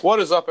What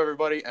is up,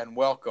 everybody, and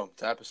welcome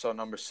to episode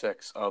number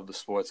 6 of the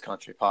Sports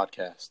Country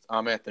Podcast.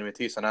 I'm Anthony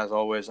Matisse, and as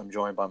always, I'm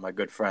joined by my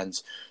good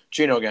friends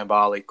Gino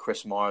Gambale,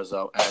 Chris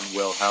Marzo, and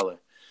Will Heller.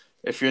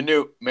 If you're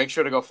new, make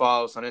sure to go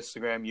follow us on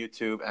Instagram,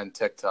 YouTube, and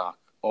TikTok.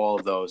 All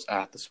of those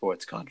at the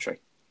Sports Country.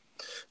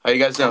 How you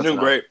guys doing? I'm doing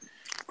tonight?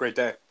 great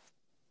day.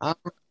 I'm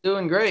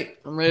doing great.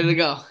 I'm ready to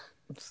go.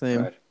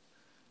 Same.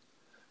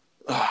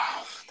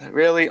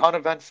 Really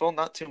uneventful.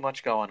 Not too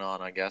much going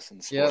on, I guess, in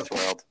the sports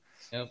world.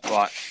 Yep.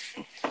 But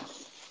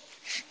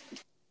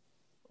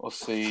we'll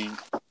see.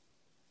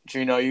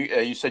 Gino,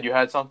 you said you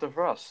had something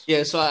for us.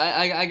 Yeah, so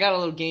I got a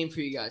little game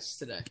for you guys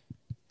today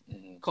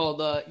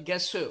called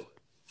Guess Who.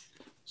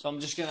 So I'm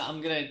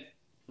gonna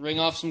ring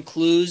off some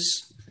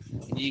clues.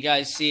 And you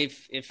guys see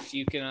if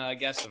you can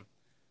guess them.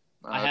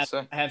 I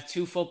have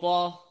 2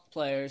 football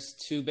players,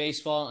 2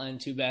 baseball,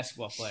 and 2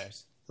 basketball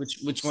players.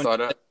 Which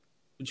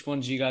one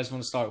do you guys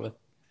want to start with?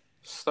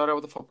 Start out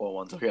with the football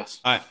ones, I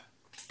guess. All right.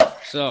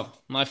 So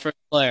my first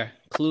player,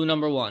 clue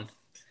number 1.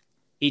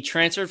 He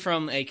transferred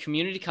from a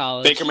community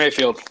college. Baker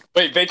Mayfield.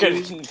 Wait, Baker.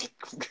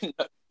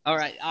 All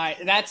right.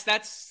 That's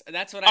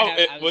what I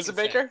have. Was it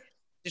Baker?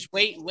 Say. Just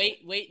wait.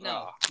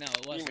 No,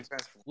 it wasn't.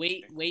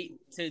 Wait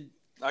to.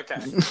 Okay.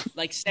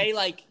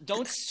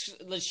 Don't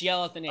let's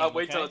yell out the name.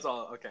 Wait till it's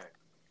all okay.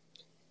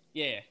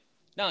 Yeah.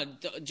 No,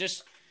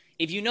 just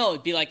if you know,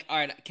 it'd be like, all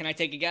right, can I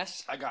take a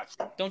guess? I got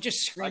you. Don't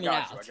just scream it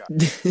out. I got you.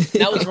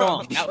 That was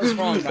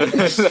wrong.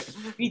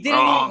 He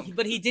didn't.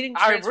 But he didn't.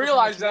 I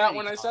realized that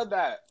when I said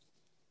that.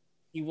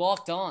 He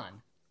walked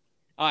on.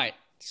 All right.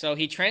 So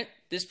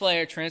this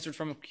player transferred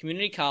from a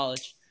community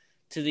college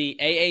to the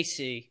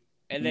AAC,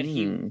 and then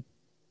he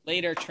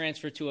later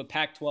transferred to a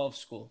Pac-12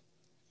 school.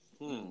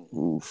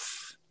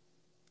 Oof.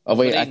 Oh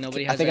wait, I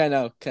think I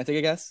know. Can I take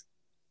a guess?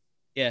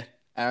 Yeah.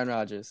 Aaron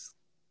Rodgers.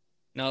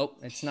 Nope,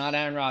 it's not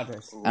Aaron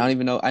Rodgers. I don't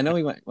even know. I know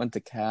he went to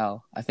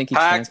Cal. I think he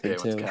transferred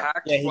too. Yeah,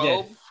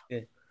 he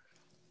did.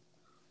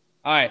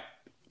 All right.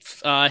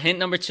 Hint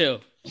number 2.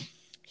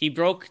 He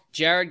broke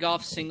Jared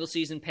Goff's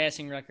single-season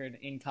passing record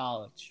in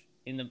college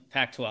in the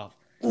Pac-12.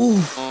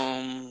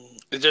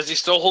 Does he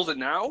still hold it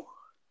now?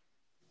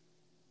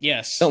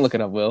 Yes. Don't look it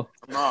up, Will.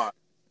 I'm not.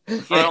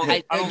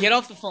 Get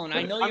off the phone.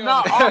 I know you're I'm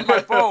not on my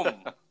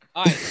phone.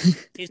 All right.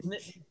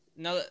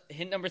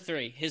 Hint number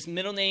 3. His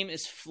middle name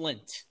is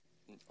Flint.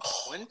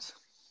 Flint.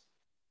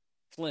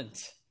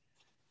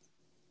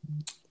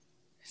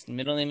 His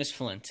middle name is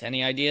Flint.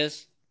 Any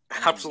ideas?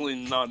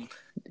 Absolutely none.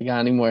 You got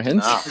any more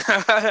hints? No.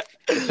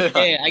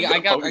 Yeah, I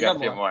got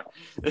more.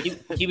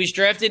 He was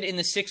drafted in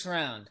the 6th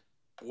round.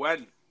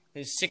 When?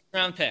 His 6th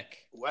round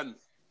pick. When?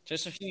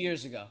 Just a few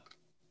years ago.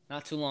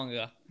 Not too long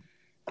ago.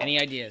 Any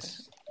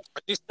ideas?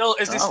 Is he still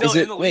in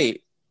the league?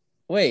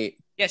 Wait.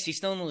 Yes, he's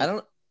still in the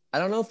league. I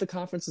don't know if the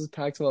conference is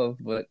Pac-12,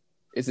 but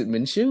is it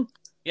Minshew?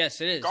 Yes,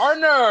 it is.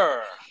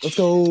 Gardner. Let's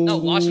go. No,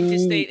 Washington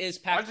State is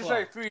Pac-12. Why'd you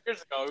say 3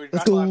 years ago?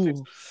 Let's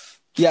go.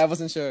 Yeah, I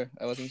wasn't sure.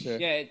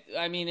 Yeah,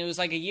 it was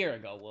like a year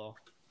ago, Will.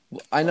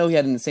 I know he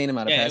had an insane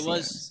amount of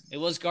passing. It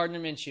was Gardner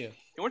Minshew.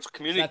 He went to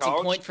community That's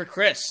college? a point for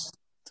Chris.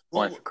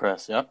 Point for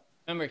Chris, yep.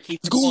 Remember,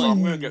 keep the point.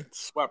 I'm going to get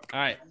swept. All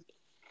right.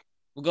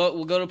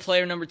 We'll go to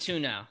player number 2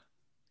 now.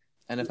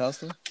 NFL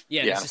still?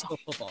 Yeah, this is still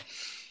football.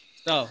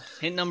 So,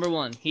 hint number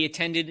 1. He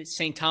attended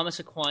St. Thomas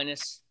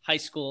Aquinas High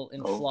School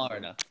in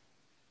Florida.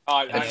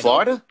 In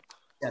Florida?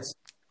 Yes.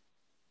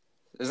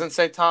 Isn't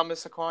St.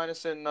 Thomas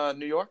Aquinas in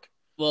New York?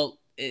 Well,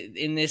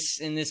 in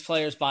this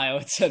player's bio,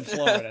 it said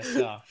Florida.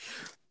 So.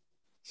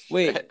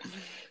 Wait.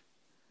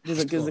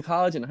 There's a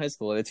college and a high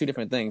school. They're 2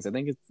 different things. I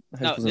think it's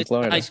high school's in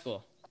Florida. High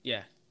school.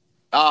 Yeah.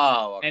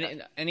 Oh,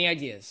 okay. Any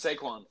ideas?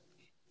 Saquon.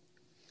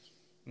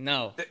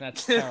 No,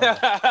 that's terrible.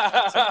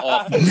 That's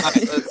awful.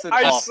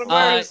 I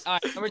swear. All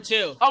right, number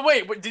 2. Oh,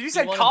 wait. Did you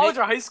say college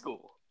or high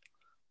school?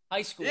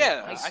 High school.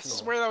 Yeah, high school. I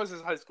swear that was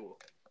his high school.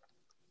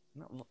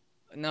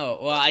 No,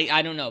 well,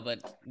 I don't know, but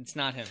it's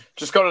not him.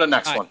 Just go to the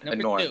next one. Number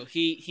Ignore 2. him.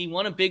 He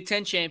won a Big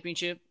Ten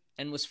championship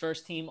and was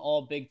first team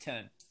All Big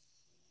Ten.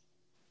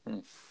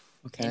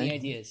 Okay. Any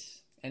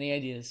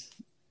ideas?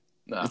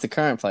 No. It's a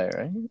current player,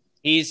 right?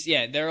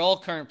 They're all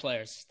current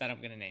players that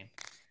I'm gonna name.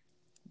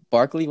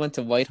 Barkley went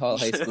to Whitehall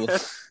High School.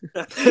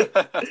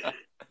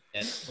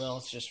 Yeah, well,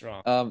 it's just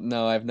wrong.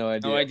 No, I have no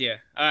idea. No idea.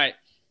 All right,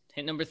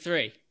 hint number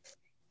 3.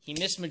 He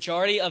missed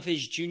majority of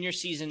his junior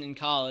season in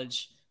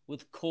college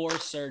with core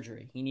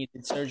surgery. He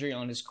needed surgery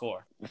on his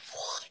core.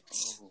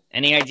 What?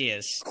 Any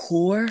ideas?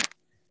 Core?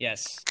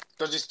 Yes.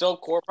 Does he still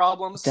have core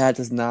problems? That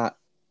does not.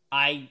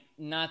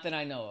 Not that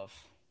I know of.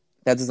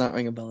 That does not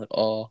ring a bell at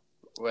all.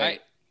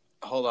 Wait,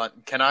 hold on.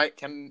 Can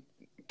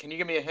you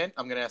give me a hint?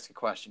 I'm going to ask a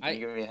question. Can you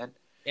give me a hint?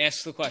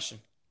 Ask the question.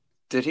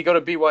 Did he go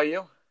to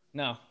BYU?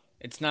 No,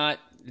 it's not.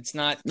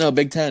 No,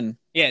 Big Ten.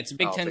 Yeah, it's a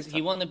Big Ten. Big Ten.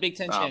 He won the Big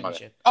Ten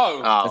championship.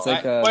 It's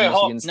like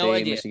Michigan State, no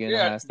idea. Michigan,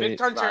 Yeah, Ohio State. Big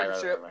Ten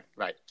championship.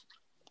 Right.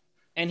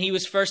 And he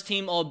was first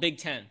team All Big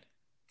Ten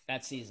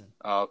that season.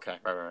 Oh, okay.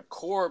 Right.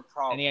 Core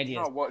problem. Any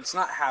ideas? No, well, it's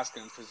not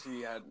Haskins because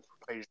he had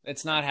played.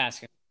 It's not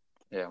Haskins.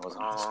 Yeah, it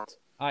wasn't.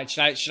 All right,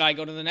 should I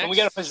go to the next? Can we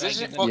get a Should I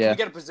position? give the- Well, can we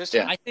get a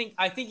position? Yeah.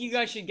 I think you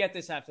guys should get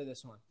this after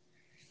this one.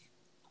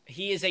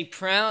 He is a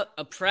proud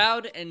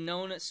and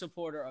known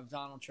supporter of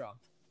Donald Trump.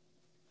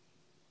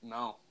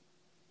 No.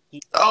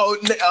 Oh,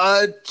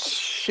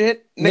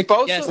 shit. Nick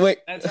Bosa? Yes, Wait.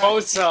 that's right.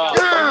 Bosa.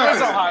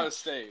 That's Ohio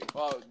State.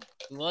 Well,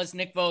 It was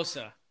Nick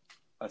Bosa.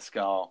 Let's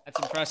go. That's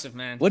impressive,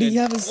 man. What do Good. you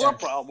have as more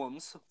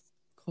problems.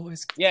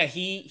 Yeah,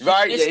 he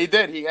Right, missed- yeah, he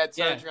did. He had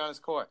Yeah. surgery on his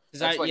core. Is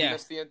That's that- why yeah. he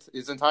missed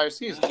his entire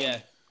season.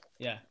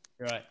 Yeah,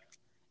 you're right.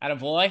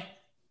 Attaboy.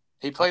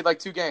 He played like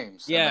 2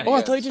 games. Yeah. and then Oh, I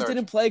had thought he just surgery.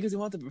 didn't play because he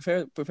wanted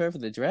to prepare for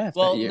the draft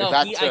Well, that year. no,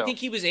 That I too. think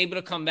he was able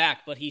to come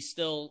back, but he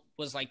still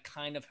was like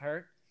kind of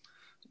hurt.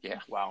 Yeah.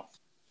 Wow.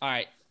 All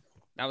right,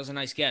 that was a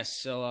nice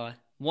guess. So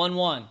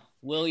 1-1.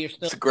 Will, you're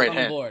still It's a great on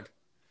the hint. board.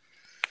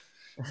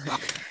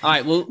 All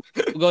right, we'll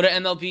go to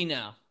MLB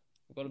now.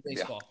 We'll go to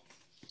baseball.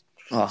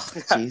 Oh,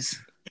 jeez.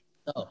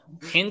 So,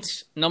 hint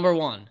number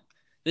 1.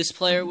 This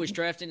player was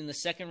drafted in the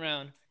second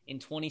round in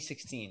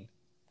 2016.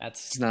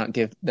 That's That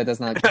does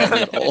not count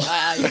at all.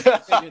 I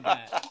figured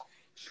that.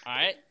 All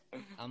right,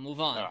 I'll move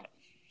on. All right.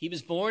 He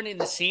was born in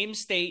the same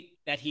state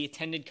that he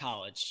attended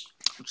college.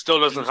 Still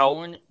He doesn't was help.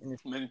 born in the-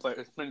 Many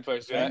players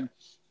do that.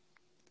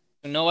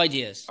 no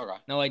ideas. Okay.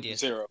 No ideas.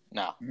 0.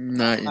 No.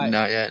 Not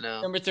right. yet,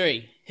 no. Number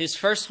 3. His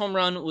first home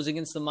run was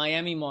against the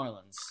Miami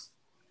Marlins.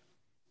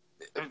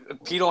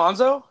 Pete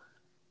Alonso?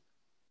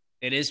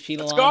 It is Pete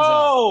Let's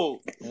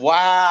Alonso. go!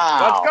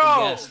 Wow. Let's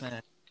go! Yes,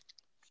 man.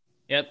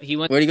 Yep, he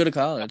went Where'd he go to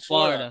college? to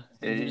Florida.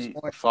 He was In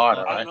born-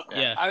 Florida, I, right? don't know.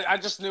 Yeah. I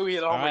just knew he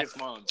had home All right. against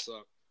Marlins,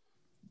 so.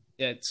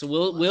 Yeah, so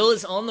Will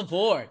is on the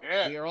board.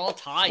 Yeah. We are all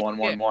tied.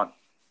 1-1-1. All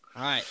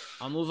right,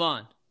 I'll move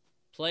on.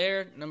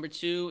 Player number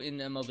 2 in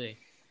MLB.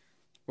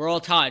 We're all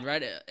tied,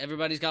 right?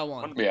 Everybody's got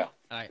one. Yeah.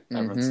 All right.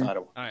 Everyone's Mhm. tied.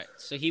 All right.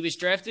 So he was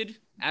drafted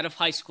out of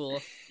high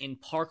school in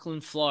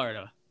Parkland,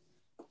 Florida.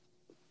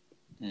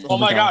 Oh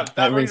my God.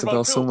 That rings rings a bell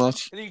bell so too.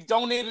 much. And he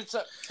donated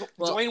to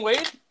Well- Dwayne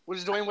Wade?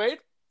 Was it Dwayne Wade?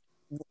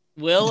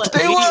 Will,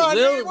 They we were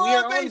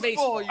are on on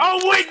baseball. baseball.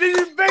 Oh, wait,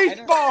 this is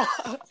baseball!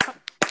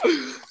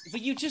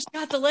 But you just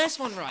got the last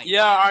one right.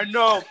 Yeah, I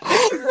know. All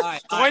right, all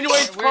right. Dwayne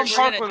Wade's We're- from we're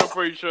Parkland, I'm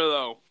pretty sure,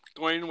 though.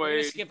 Dwayne We're going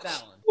Wade. to skip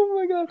that one. Oh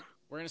my god.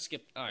 We're going to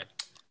skip. All right.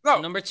 No.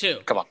 Number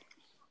 2. Come on.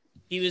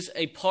 He was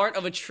a part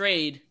of a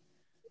trade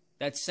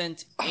that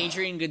sent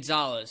Adrian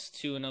Gonzalez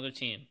to another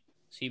team.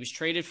 So he was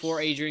traded for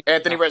Adrian.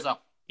 Anthony Rizzo.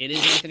 It is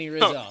Anthony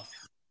Rizzo.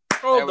 There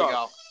Hold we on.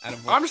 go.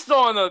 I'm still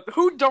on the.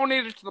 Who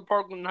donated to the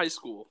Parkland High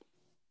School?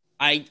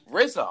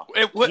 Rizzo.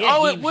 It was,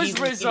 Yeah, it was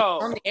Rizzo.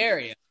 from the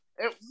area.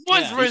 It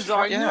was Yeah. Rizzo.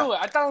 I Yeah. knew it.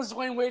 I thought it was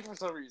Dwayne Wade for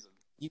some reason.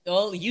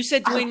 You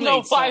said I Dwayne don't know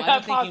Wade, so why I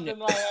that don't think you popped knew. in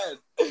my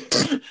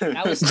head.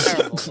 That was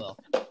terrible, Will.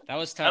 That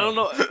was I terrible.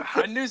 don't know.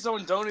 I knew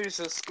someone donated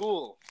to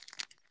school. I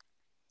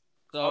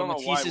So don't know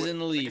why. Matisse is in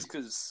the lead. It's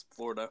because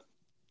Florida.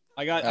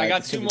 I got All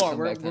right, 2 give us more. some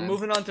We're back time.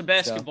 moving on to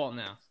basketball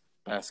now.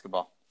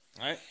 Basketball.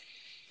 All right.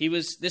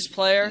 This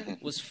player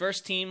was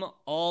first team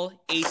All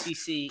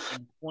ACC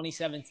in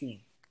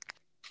 2017.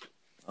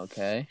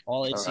 Okay.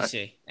 All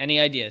ACC. Any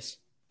ideas?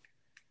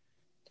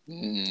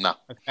 No.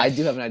 Okay. I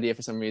do have an idea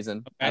for some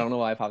reason. I Okay. don't know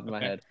why it popped in my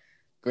Okay. head.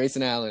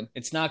 Grayson Allen.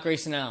 It's not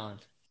Grayson Allen.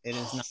 It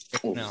is not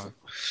Grayson Allen.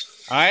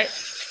 All right.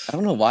 I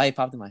don't know why it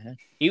popped in my head.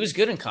 He was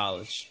good in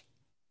college.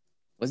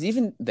 Was he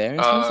even there in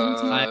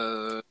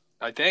 2017?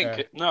 I think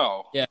Okay.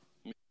 no. Yeah.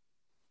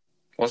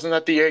 Wasn't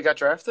that the year he got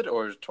drafted,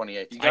 or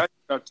 2018? You got,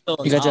 Still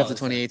in he got college. drafted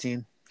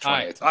 2018. All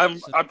right. I'm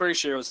pretty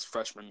sure it was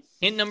freshman.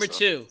 Hint number So-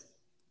 2.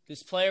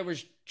 This player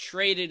was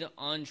traded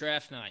on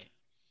draft night.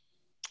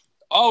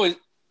 Oh,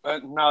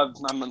 no,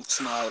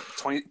 it's not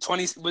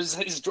 20 was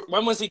his.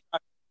 When was he?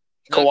 Not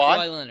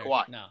Kawhi? Leonard.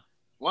 Kawhi. No.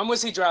 When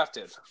was he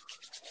drafted?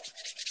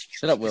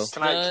 Shut up, Will.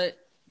 Can I?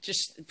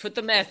 Just put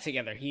the math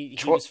together. He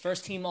Tw- was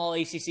first team All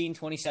ACC in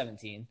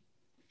 2017.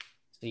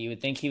 So you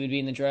would think he would be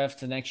in the draft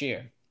the next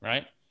year,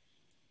 right?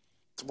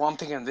 Well, I'm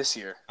thinking this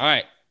year. All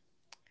right.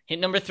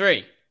 Hint number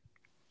 3.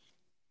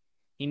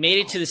 He made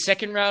it to the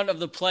second round of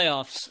the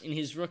playoffs in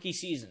his rookie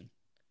season.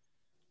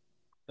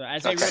 So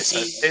as a Okay, rookie,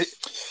 so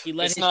he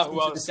led it's his not team who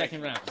I to the was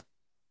second thinking.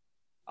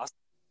 round.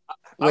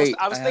 Wait,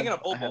 I was thinking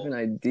of I have an Bobo.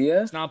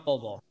 idea. It's not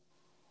Bobo.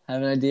 Have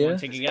an You idea. want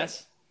to take a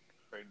guess?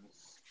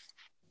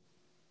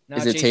 Not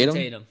Is it Jason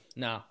Tatum?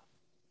 No.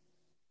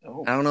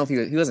 Oh. I don't know if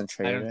he wasn't I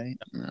traded, don't- right?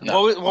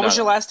 No. No. What was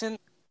your last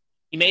hint?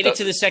 He made it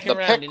to the second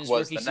round pick in his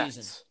was rookie the Nets.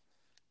 season.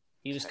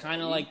 He was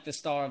kind of like the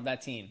star of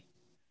that team.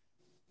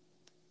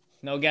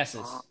 No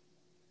guesses.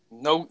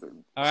 No.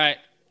 All right.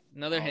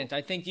 Another hint.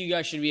 I think you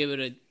guys should be able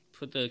to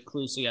put the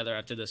clues together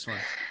after this one.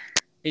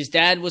 His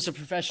dad was a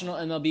professional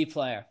MLB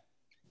player.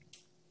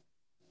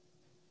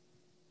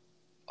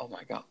 Oh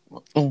my god.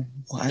 Oh,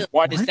 what?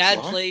 Why His did dad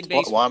What? played Why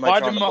baseball. am I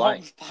drawing a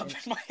blank? Mahomes pop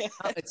in my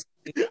head? It's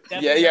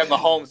Yeah,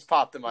 Mahomes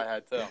popped in my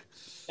head too.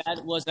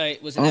 Dad was an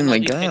Oh my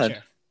MLB God.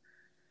 pitcher.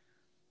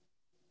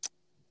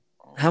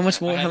 How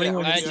much more? I How many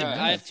more? have, hints do you I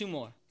have? have 2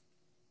 more.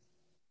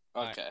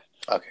 Okay.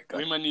 Okay, We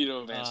good. might need to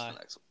advance to the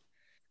next one.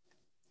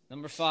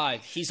 Number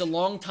 5. He's a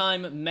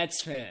longtime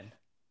Mets fan.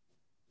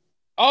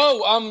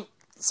 Oh,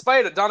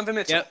 Spider, Donovan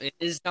Mitchell. Yep, it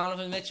is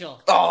Donovan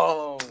Mitchell.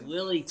 Oh,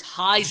 Willie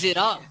ties it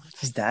up.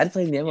 His dad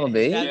played in the His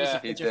MLB? dad was Yeah, a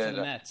pitcher he for the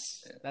did.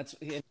 Mets. That's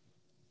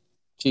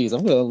Jeez,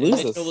 I'm gonna lose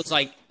Mitchell this. was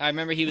like. I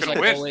remember he was Gonna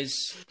like win.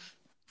 always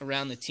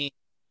around the team.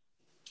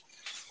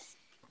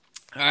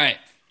 All right,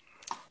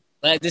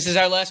 this is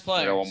our last I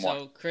player. got one more.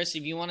 So, Chris,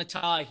 if you want to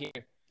tie here,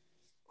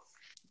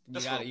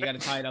 you got to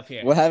tie it up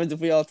here. What happens if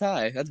we all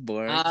tie? That's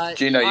boring.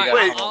 Gino, you all gotta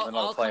Wait. come up with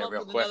another player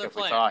real quick if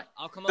we tie.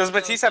 I'll come up Does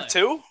with Matisse another have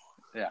two?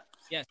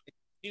 Yes.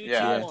 Two,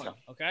 Yeah, two, one.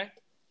 Okay.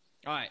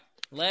 All right.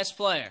 Last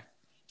player.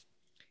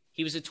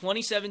 He was a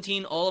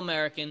 2017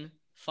 All-American,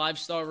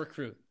 5-star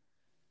recruit.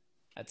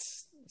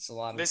 That's a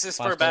lot of. This is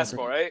 5-star for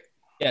basketball, recruit. right?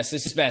 Yes,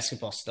 this is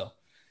basketball still.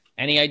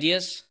 Any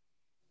ideas?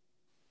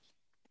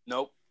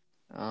 Nope.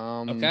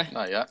 Okay.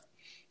 Not yet.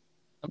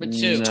 Number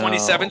 2. No.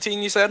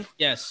 2017, you said?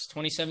 Yes,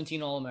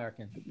 2017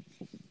 All-American.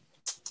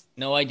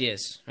 No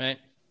ideas, right?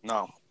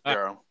 No.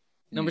 Zero.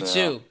 Number No.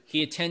 2.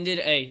 He attended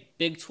a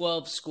Big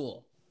 12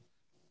 school.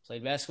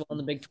 Played basketball in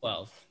the Big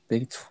 12.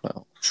 Big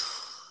 12.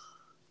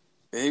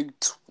 Big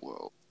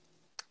 12.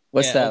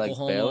 What's Yeah, that, like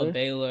Oklahoma, Baylor?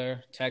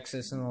 Baylor,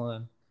 Texas, and all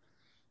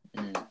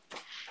that.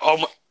 Oh,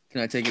 my,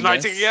 Can I take a can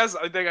guess? I take a guess?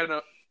 I think I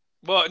know.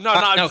 Well, no,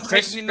 No, Chris,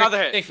 Chris, another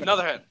Chris, hit. Chris.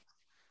 Another hit.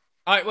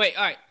 All right, wait.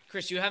 All right,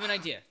 Chris, you have an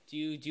idea. Do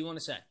you want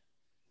to say?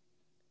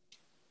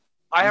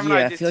 I have an Yeah,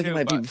 idea I feel like too, it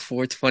might be but...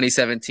 before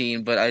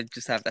 2017, but I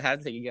just have to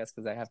take a guess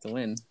because I have to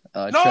win.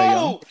 Trae Young.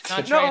 No! It's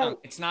not No! Trae Young.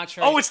 It's not Trae.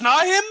 Oh, it's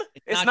not him?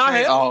 It's not Trae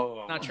him? Young. Oh,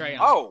 It's not Trae Young.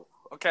 Oh,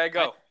 okay, go.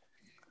 Right.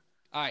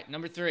 All right,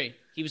 number 3.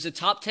 He was a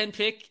top 10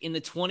 pick in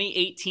the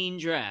 2018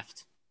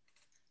 draft.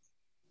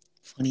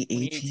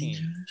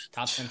 2018.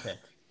 Top 10 pick.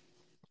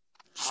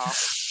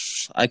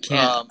 I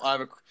can't. I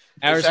have a. Is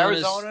Arizona's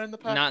Arizona in the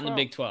Pac-12? not in the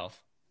Big 12.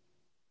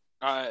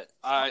 I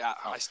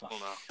still don't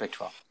know. Big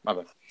 12. My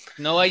bad.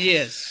 No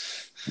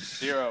ideas.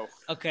 0.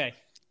 Okay.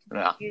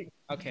 No.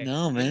 Okay.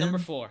 No, man. Number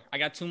 4. I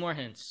got 2 more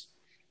hints.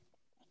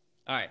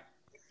 All right.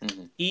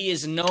 Mhm. He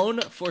is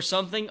known for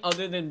something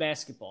other than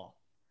basketball.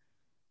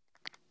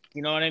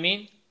 You know what I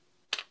mean?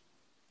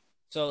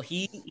 So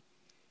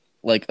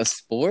Like a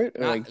sport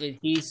or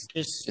he's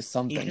just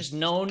something. He's just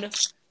known.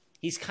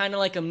 He's kind of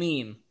like a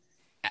meme,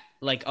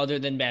 like other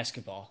than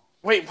basketball.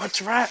 Wait, what's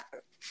draft?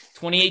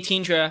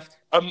 2018 draft,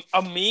 A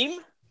meme?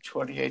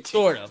 2018.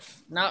 sort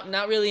of.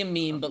 Not really a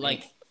meme, but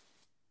like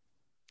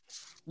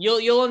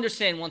you'll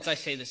understand once I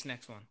say this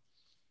next one.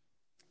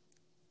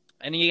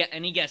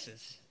 Any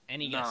guesses?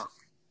 Any guesses?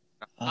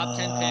 Top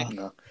 10 pick,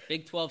 No.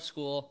 Big 12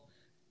 school.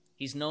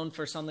 He's known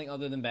for something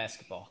other than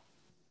basketball.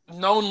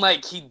 Known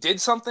like he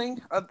did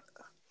something?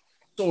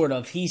 Sort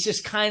of. He's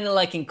just kind of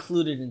like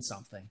included in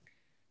something.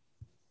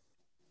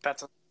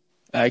 That's a...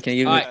 All right, can you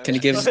give? All right. Can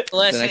you give the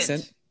Last next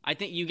hint. hint? I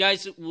think you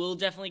guys will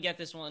definitely get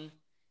this one.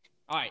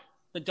 All right,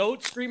 but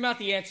don't scream out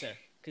the answer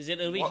because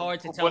it'll be hard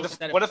to tell.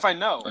 What if I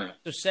know?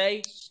 So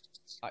say,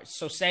 all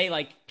right,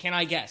 like, can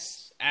I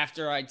guess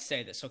after I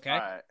say this? Okay. All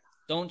right.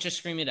 Don't just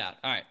scream it out.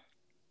 All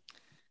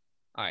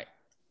right.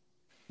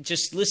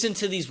 Just listen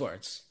to these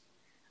words.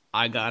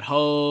 I got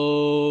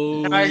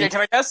ho. Can I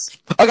guess?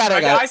 I got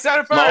it. I said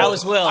it first. That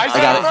was Will. I That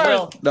said got it was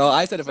first. Will. No,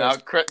 I said it Now,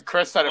 first.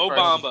 Chris said it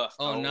first. Obama.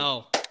 Oh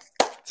no,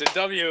 It's a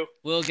W.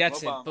 Will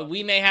gets Obama. it, but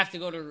we may have to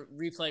go to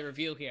replay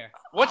review here.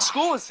 What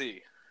school is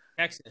he?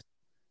 Texas.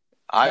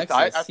 I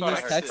Texas. thought He I was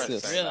heard Texas.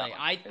 Chris say Really? that one.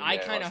 I Yeah,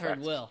 it kind of was heard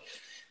Texas. Will.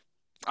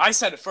 I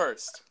said it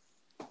first.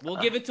 We'll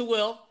give it to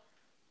Will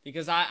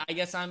because I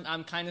guess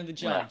I'm kind of the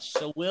judge.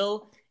 So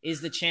Will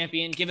is the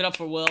champion. Give it up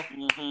for Will.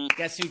 Mm-hmm.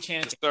 Guess who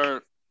champion?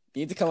 Third.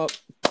 You need to come up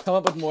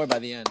with more by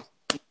the end.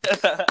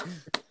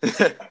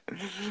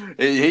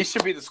 He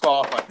should be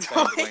disqualified.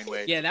 for saying Dwayne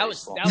Wade Yeah, for that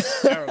was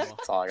baseball. terrible.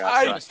 That's all I got.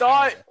 I to say.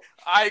 thought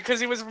because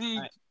he was from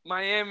Right.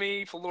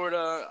 Miami,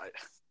 Florida.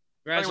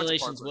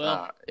 Congratulations,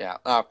 Will. Yeah.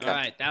 Okay. All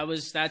right,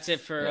 that's it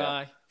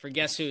for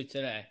Guess Who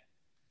today.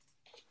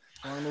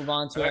 Want to move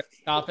on to our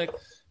topic?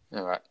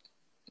 All right.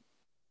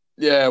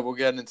 Yeah, we'll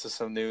get into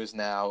some news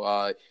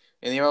now.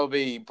 In the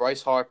MLB,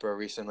 Bryce Harper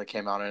recently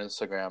came out on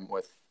Instagram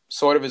with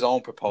sort of his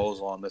own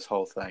proposal on this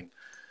whole thing.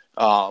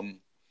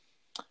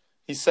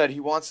 He said he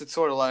wants it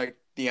sort of like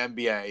the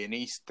NBA, an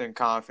Eastern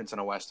Conference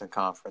and a Western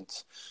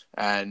Conference.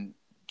 And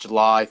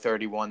July,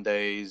 31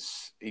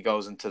 days, he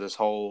goes into this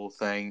whole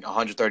thing,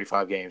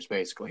 135 games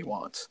basically he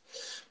wants.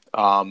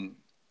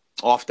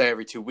 Off day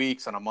every 2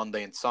 weeks on a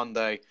Monday and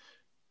Sunday.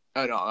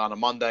 On a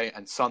Monday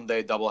and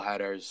Sunday,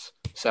 doubleheaders,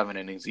 7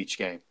 innings each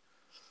game.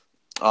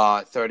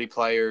 30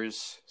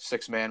 players,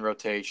 6-man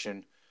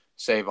rotation,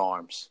 save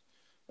arms.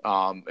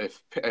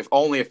 If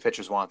only if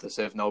pitchers want this,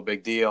 if no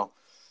big deal.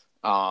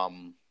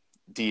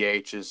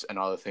 DHs and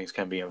other things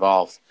can be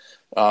involved.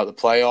 The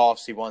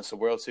playoffs, he wants the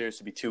World Series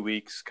to be 2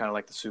 weeks, kind of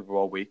like the Super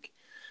Bowl week.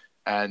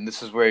 And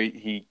this is where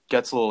he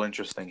gets a little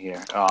interesting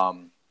here.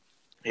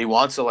 He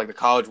wants it like the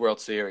College World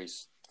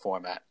Series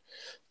format,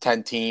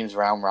 10 teams,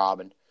 round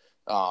robin,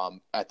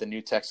 at the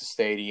new Texas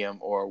Stadium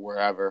or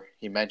wherever.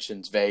 He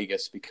mentions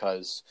Vegas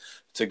because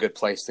it's a good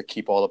place to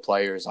keep all the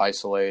players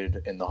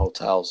isolated in the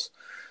hotels,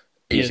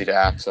 easy to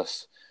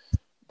access.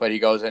 But he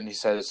goes in and he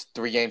says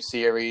 3-game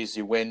series,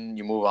 you win,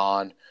 you move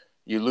on.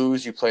 You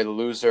lose, you play the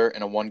loser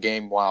in a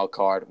 1-game wild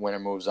card. Winner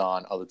moves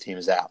on, other team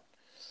is out.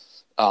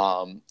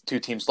 2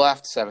 teams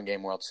left,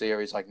 7-game World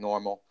Series like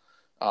normal.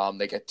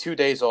 They get 2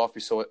 days off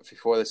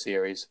before the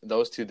series.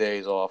 Those 2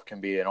 days off can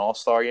be an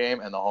All-Star game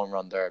and the Home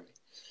Run Derby,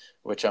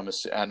 which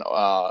and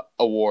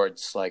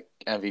awards like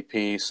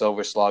MVP,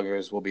 Silver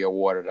Sluggers will be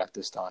awarded at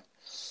this time.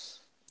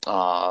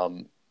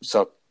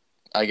 So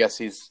I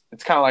guess it's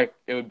kind of like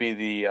it would be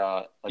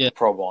the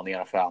Pro Bowl in the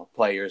NFL.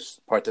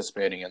 Players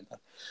participating in the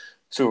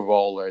Super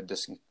Bowl, or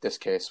this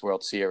case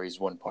World Series,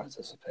 wouldn't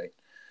participate.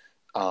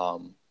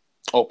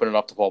 Open it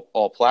up to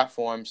all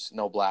platforms,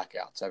 no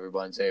blackouts.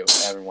 Everyone's able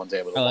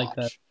to I watch.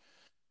 like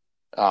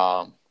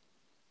that.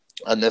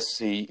 And this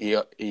he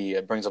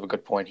brings up a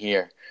good point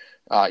here.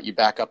 You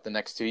back up the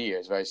next 2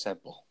 years. Very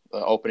simple.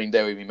 The opening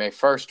day would be May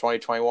 1st,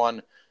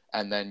 2021,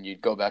 and then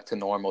you'd go back to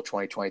normal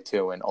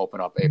 2022 and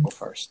open up April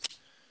 1st.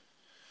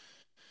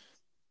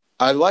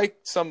 I like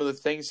some of the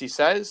things he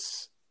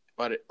says,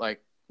 but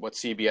like what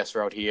CBS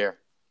wrote here,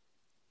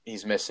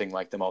 he's missing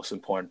like the most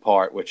important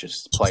part, which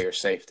is player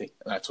safety.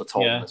 And that's what's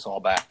holding us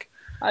all back.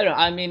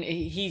 I mean,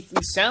 he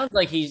sounds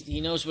like he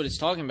knows what he's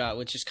talking about,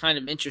 which is kind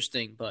of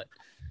interesting. But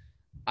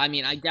I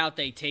mean, I doubt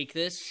they take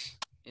this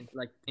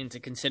into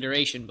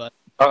consideration. But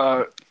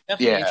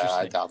definitely interesting.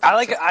 I doubt that. I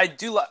like it. I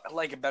do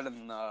like it better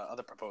than the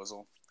other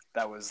proposal.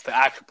 That was the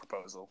actual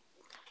proposal.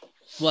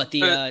 What,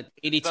 the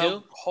 82?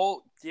 The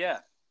whole,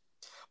 yeah.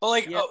 But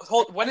like,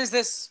 when is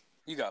this?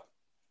 You go.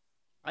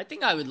 I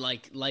think I would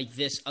like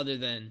this other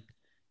than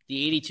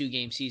the 82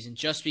 game season,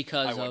 just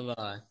because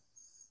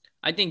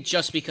I think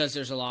just because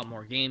there's a lot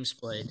more games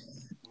played.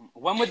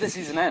 When would the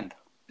season end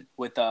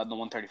with the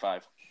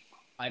 135?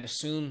 I'd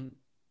assume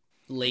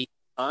late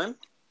time.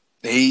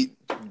 Late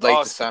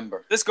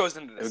December. This goes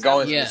into December. It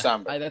goes into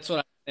December. That's what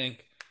I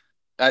think.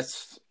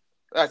 That's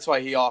why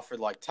he offered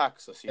like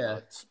Texas. You know,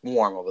 it's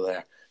warm over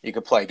there. You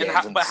could play games.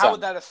 But how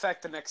would that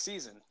affect the next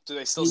season? Do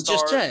they still start?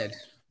 Just said.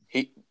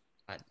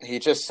 He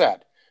just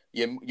said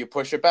you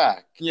push it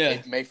back.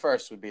 Yeah. May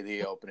 1st would be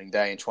the opening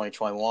day in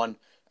 2021,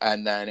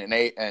 and then in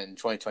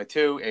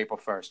 2022, April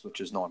 1st,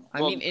 which is normal. I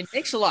mean, it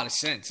makes a lot of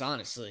sense,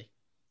 honestly.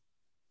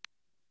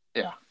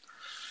 Yeah.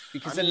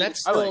 Because then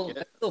that's still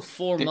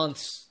 4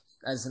 months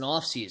as an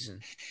off season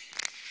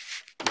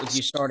with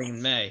you starting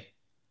in May.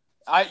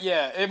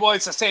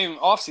 It's the same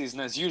off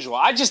season as usual.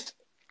 I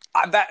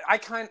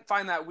kind of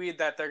find that weird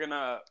that they're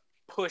gonna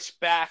push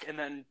back and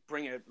then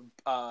bring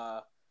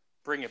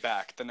it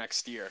back the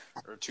next year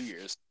or 2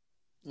 years.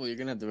 Well, you're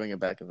gonna have to bring it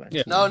back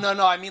eventually. Yeah.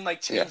 No. I mean,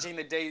 like changing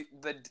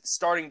the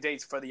starting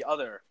dates for the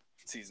other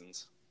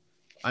seasons.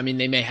 I mean,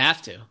 they may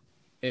have to.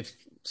 If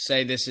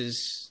this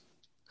is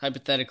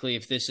hypothetically,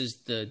 if this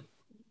is the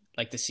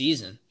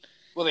season.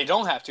 Well, they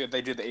don't have to if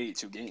they do the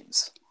 82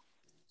 games.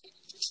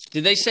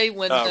 Did they say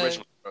when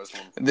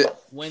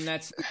when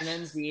that season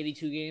ends? The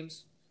 82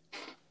 games.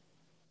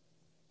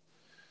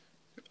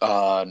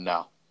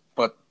 No,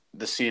 but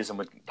the season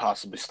would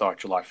possibly start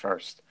July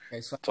 1st.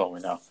 Okay, so that's all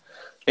we know.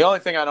 The only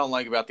thing I don't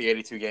like about the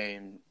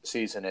 82-game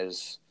season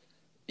is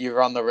you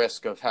run the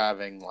risk of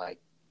having like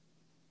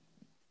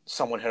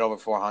someone hit over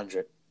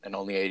 400 in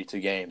only 82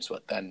 games,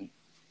 but then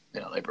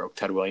they broke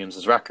Ted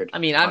Williams' record. I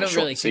mean, I don't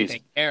really think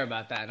they care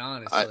about that,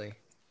 honestly.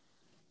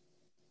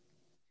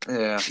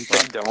 They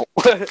don't.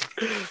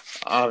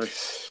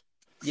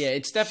 Yeah,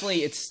 it's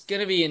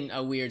going to be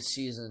a weird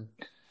season.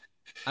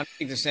 I don't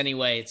think there's any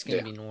way it's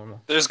going to be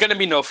normal. There's going to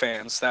be no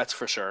fans, that's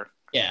for sure.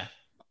 Yeah.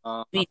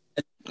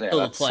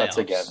 That's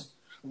a given.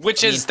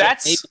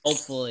 That's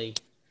hopefully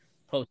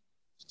post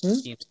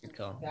teams could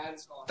come.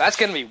 That's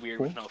going to be weird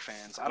with no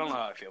fans. I don't know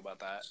how I feel about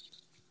that.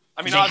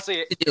 I mean,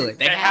 obviously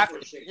they have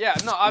to. Yeah,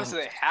 no,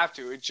 obviously they have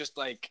to. It's just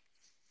like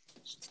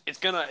it's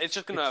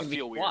just gonna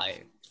feel weird.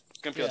 Quiet. It's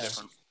gonna feel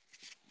different.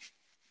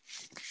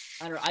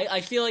 I don't know.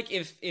 I feel like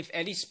if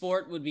any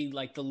sport would be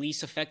like the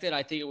least affected,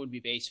 I think it would be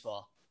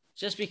baseball.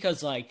 Just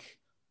because like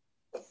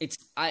it's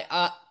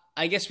I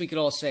guess we could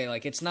all say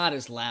like it's not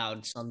as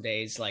loud some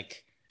days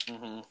like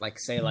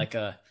say like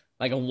a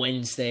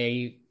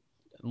Wednesday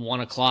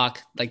 1:00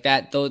 like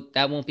that though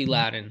that won't be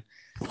loud and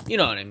you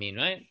know what I mean,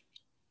 right?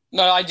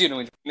 No, I do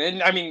know.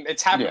 And I mean,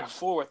 it's happened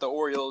before with the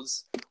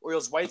Orioles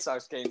White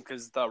Sox game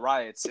because the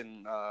riots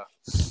in.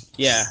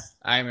 Yeah,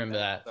 I remember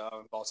that.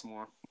 In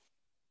Baltimore.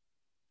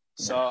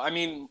 So I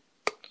mean,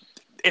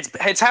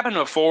 it's happened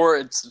before.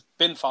 It's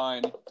been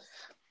fine.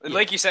 Yeah.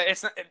 Like you said,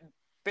 it's not.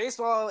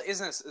 Baseball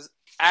isn't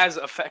as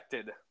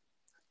affected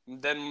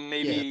than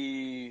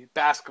maybe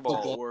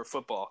basketball or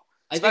football.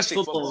 I think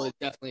football is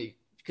definitely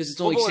because it's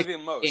only football is the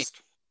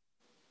most.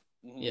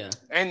 Yeah,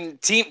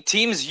 and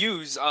teams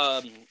use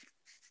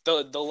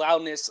the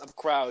loudness of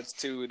crowds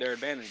to their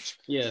advantage.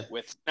 Yeah.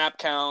 With snap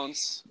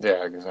counts.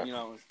 Yeah, exactly.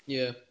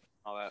 Yeah.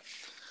 All that.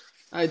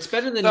 It's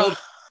better than no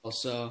ball,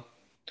 so.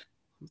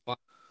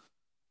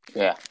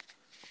 Yeah.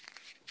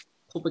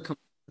 Hope it comes.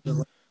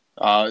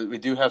 We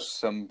do have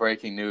some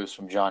breaking news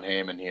from John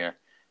Heyman here.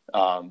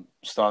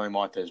 Starling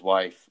Marte's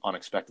wife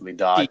unexpectedly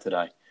died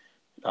today.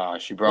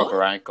 She broke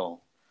her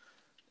ankle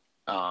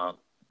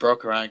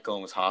broke her ankle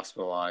and was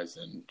hospitalized,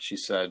 and she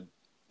said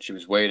she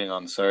was waiting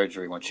on the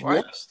surgery when she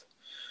passed.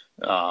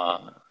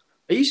 Are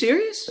you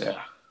serious?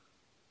 Yeah.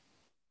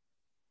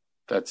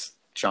 That's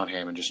John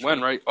Heyman just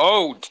when, right?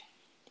 Oh,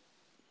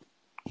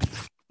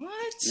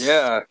 What?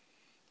 yeah.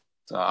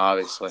 So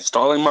obviously.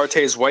 Starling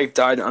Marte's wife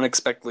died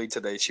unexpectedly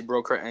today. She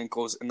broke her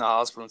ankles in the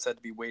hospital and said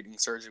to be waiting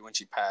surgery when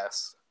she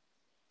passed.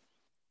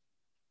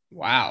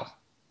 Wow.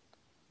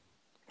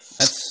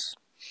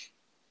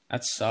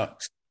 That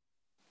sucks.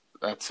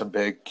 That's a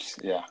big,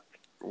 yeah.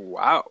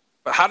 Wow.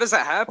 But how does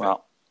that happen?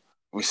 Well,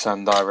 we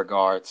send our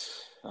regards.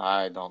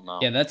 I don't know.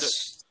 Yeah,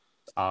 that's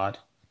odd.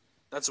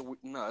 That's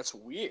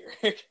weird.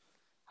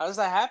 How does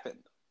that happen?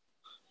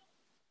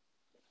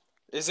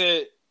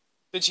 Did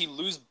she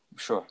lose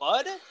Sure.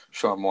 blood?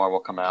 Sure, more will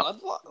come out.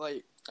 Blood?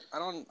 Like, I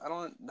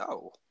don't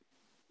know.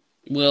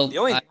 Well, The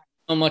only- I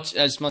don't know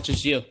as much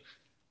as you.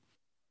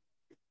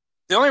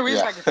 The only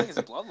reason Yeah. I can think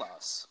is blood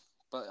loss.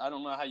 But I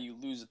don't know how you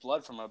lose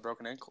blood from a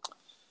broken ankle.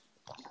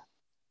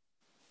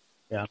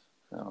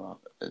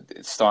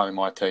 Starling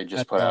Marte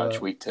just put out a That's,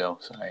 tweet too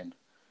saying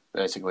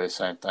basically the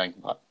same thing,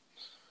 but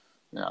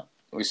yeah,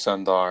 we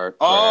send our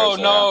Oh,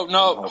 prayers no, out,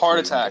 no, and hopefully heart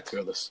we can attack. get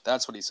through this.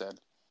 That's what he said.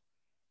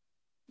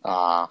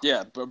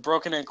 Yeah, but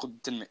broken ankle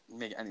didn't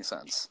make any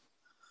sense.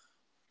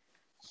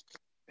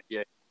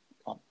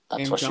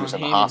 That's And why she was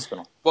John in the Heyman.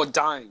 hospital. Well,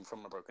 dying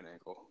from a broken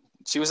ankle.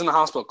 She was in the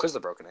hospital because of the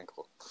broken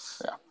ankle.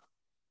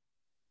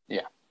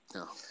 Yeah.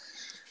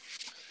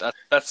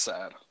 That's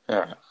sad.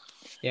 Yeah.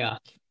 Yeah.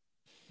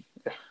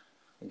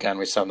 Again,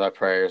 we send our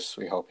prayers.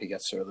 We hope he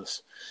gets through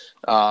this.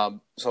 So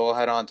we'll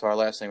head on to our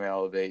last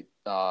email debate.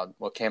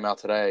 What came out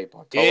today,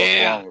 Bartolo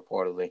Colon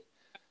reportedly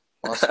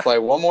wants to play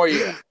one more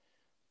year.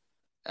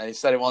 And he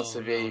said he wants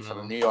to be for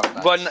the New York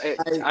Mets.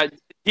 But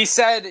he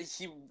said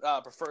he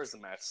prefers the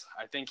Mets.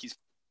 I think he's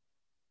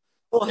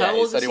Well, Yeah, how he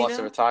old said is he he wants now?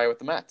 to retire with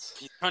the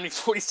Mets. turning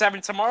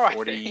 47 tomorrow. I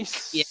 40. think.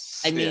 Yeah,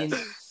 I mean,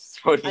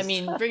 40. I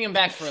mean, bring him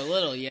back for a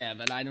little, yeah,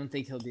 but I don't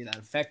think he'll be that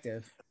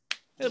effective.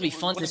 It'll be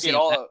fun to Wouldn't see. it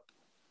all-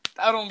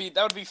 That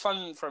would be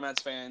fun for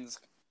Mets fans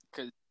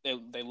because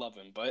they love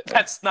him, but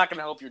that's not going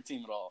to help your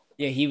team at all.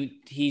 Yeah,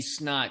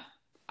 he's not.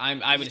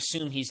 I would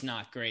assume he's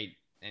not great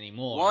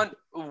anymore.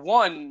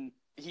 One,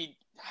 he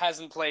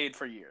hasn't played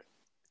for a year.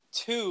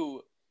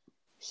 Two,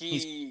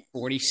 he's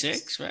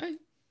 46, right?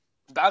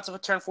 about to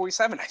turn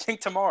 47. I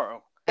think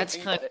tomorrow. That's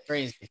kind of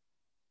crazy.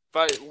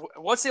 But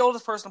what's the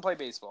oldest person to play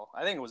baseball?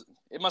 I think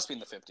it must be in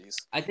the 50s.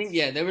 I think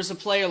there was a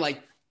player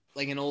like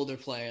an older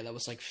player that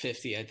was like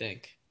 50, I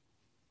think.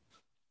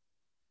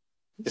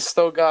 You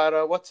still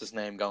got, what's his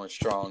name going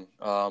strong?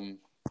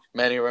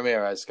 Manny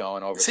Ramirez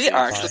going over. Is he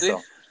actually?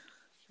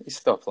 He's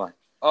still playing.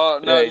 Oh,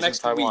 no, Yeah, he's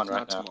next in Taiwan week, right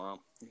not now. tomorrow.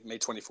 May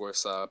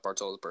 24th,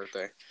 Bartolo's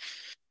birthday.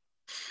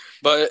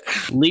 But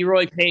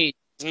Leroy Page.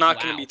 he's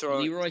not going to be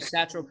throwing. Leroy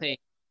Satchel Page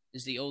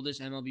is the oldest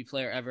MLB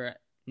player ever,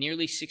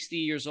 nearly 60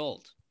 years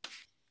old.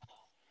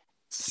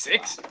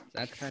 6?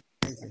 That's kind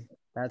of crazy.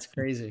 That's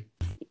crazy.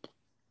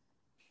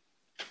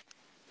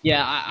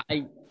 Yeah,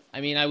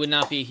 I mean, I would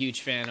not be a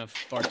huge fan of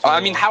Bartolo. I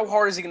mean, how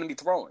hard is he going to be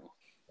throwing?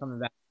 coming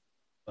back?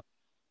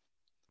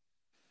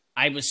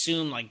 I would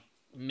assume like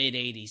mid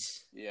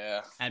 80s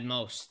Yeah. at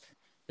most,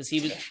 because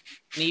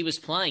when he was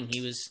playing,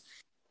 he was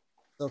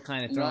still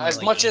kind of throwing As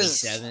like much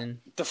as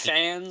 87. the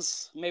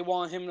fans may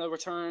want him to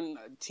return,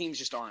 teams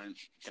just aren't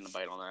going to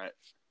bite on that.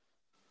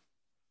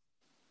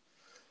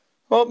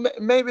 Well,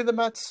 maybe the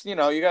Mets, you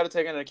got to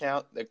take into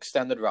account the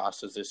extended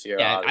rosters this year.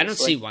 Yeah, I don't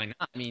obviously. see why not.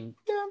 I mean,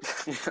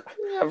 You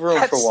have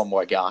room for one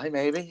more guy,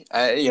 maybe.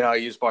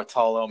 Use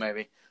Bartolo,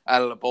 maybe.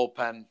 Out of the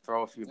bullpen,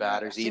 throw a few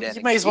batters, eat innings.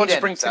 You may as well Eat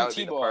just bring innings, Tim that would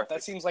be the Tebow. That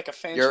perfect. seems like a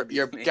fan. You're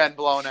getting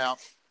blown out.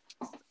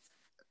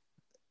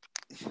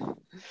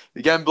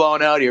 You're getting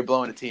blown out, or you're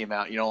blowing a team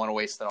out. You don't want to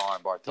waste an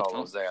arm.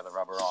 Bartolo's there, the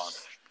rubber arm.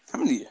 How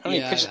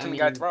many pitches can the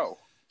guy throw?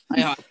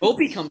 I hope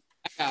he comes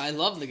back. I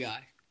love the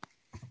guy.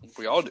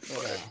 We all do.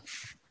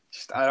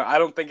 But I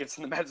don't think it's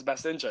in the Mets'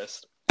 best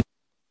interest.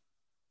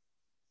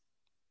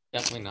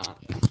 Definitely not.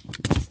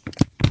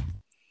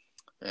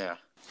 Yeah.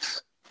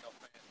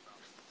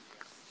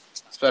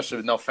 Especially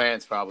with no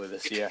fans probably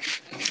this year.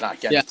 Not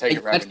getting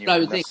ticket that's revenue what I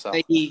from would this.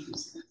 think.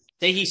 So.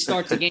 Say he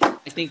starts a game.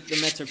 I think the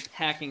Mets are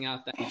packing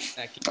out that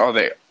game. Oh,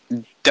 they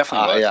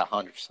definitely. Yeah,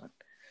 100%.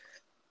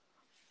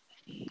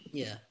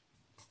 Yeah.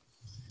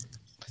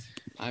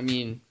 I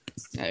mean,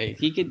 hey,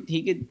 he could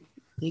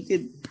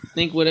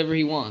think whatever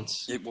he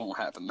wants. It won't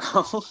happen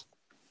though.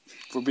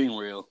 If we're being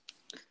real.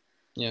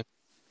 Yeah.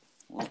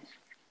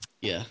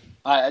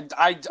 I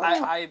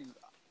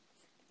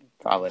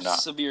Probably not.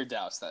 severe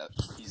doubts that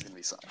he's going to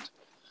be signed.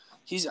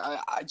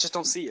 I just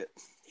don't see it.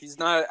 He's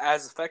not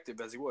as effective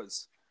as he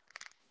was.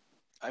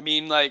 I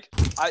mean, like,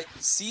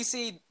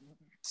 CC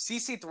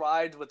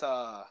thrived with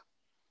a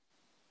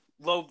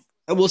low,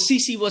 Well,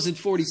 CC wasn't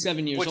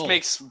 47 years which old.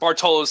 makes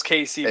Bartolo's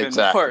case even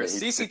Exactly. worse.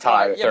 He's CC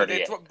tied thrived, at but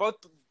they 38. both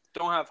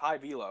don't have high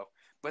velo.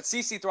 But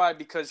CC thrived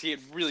because he had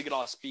really good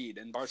off speed,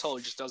 and Bartolo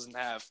just doesn't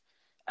have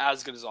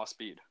as good as off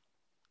speed.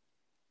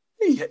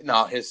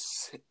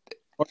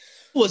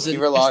 was he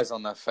relies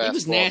on that fastball. He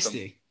was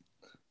nasty.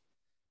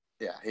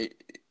 Yeah,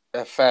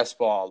 that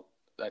fastball,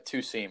 that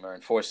two-seamer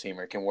and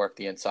four-seamer can work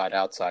the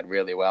inside-outside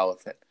really well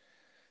with it.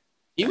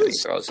 He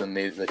throws in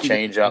the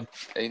change-up.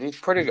 He's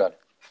pretty good.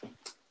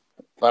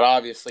 But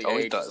obviously,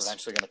 age is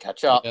eventually going to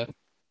catch up. Yeah.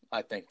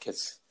 I think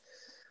he's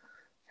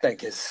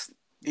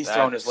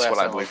thrown his last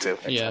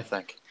MLB pitch, I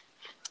think.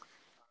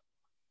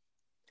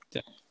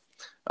 Yeah.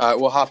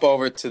 We'll hop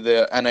over to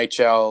the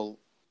NHL.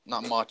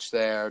 Not much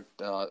there.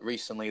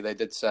 Recently, they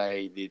did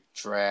say the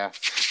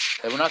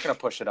draft. They were not going to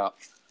push it up.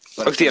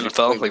 But the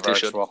NFL, like they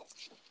should.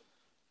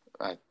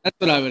 That's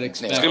what I would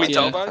expect. It's going to be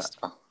televised?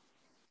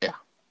 Yeah.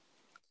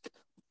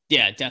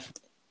 Yeah,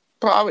 definitely.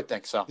 But I would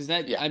think so.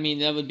 I mean,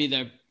 that would be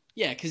their...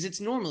 Yeah, because it's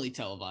normally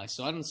televised,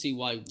 so I don't see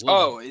why...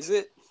 Oh, is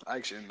it? I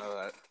actually didn't know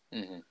that.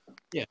 Mm-hmm.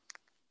 Yeah.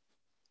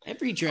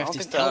 Every draft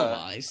is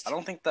televised. I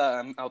don't think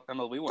the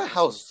MLB one. What the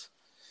hell's...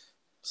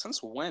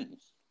 Since when?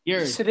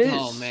 Yes, it is.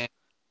 Oh, man.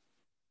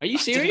 Are you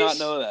serious? I did not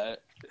know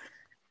that.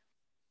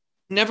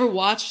 Never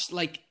watched,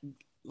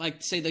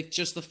 say,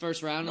 just the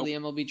first round of the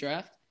MLB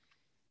draft?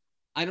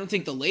 I don't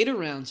think the later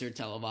rounds are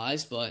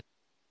televised, but...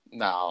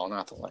 No,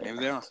 not the later. Maybe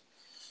they are.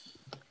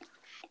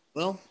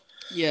 Well,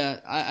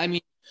 yeah, I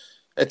mean...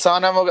 It's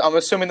on MLB. I'm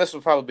assuming this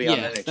will probably be on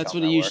NHL that's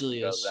what Network, it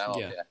usually is.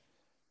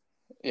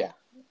 Yeah.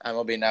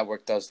 MLB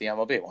Network does the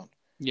MLB one.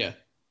 Yeah.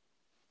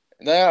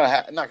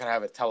 They're not going to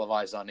have it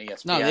televised on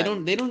ESPN.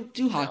 No, they don't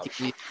do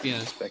hockey.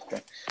 Yeah.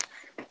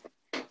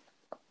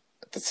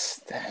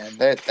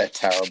 They're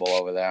terrible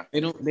over there. They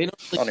don't even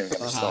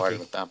get me started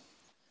with them.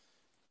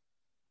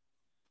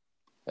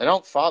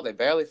 They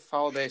barely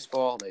follow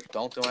baseball. They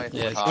don't do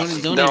anything with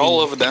hockey. They're all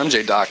over the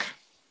MJ doc.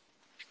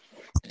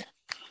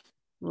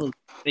 Well,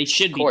 they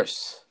should be. Of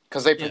course,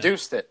 because they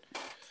produced it.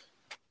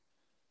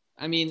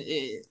 I mean,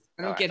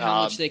 I don't get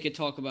how much they could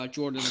talk about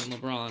Jordan and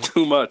LeBron.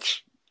 Too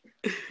much.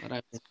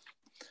 But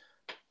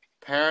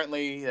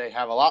apparently, they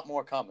have a lot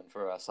more coming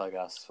for us, I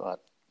guess, but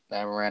they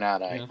haven't ran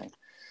out of anything.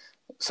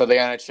 So the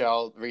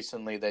NHL,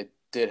 recently, they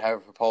did have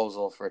a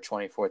proposal for a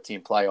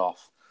 2014 playoff.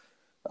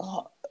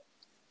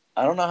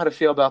 I don't know how to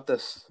feel about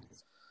this.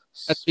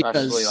 That's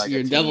because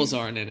your Devils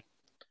aren't in it.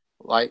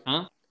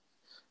 Huh?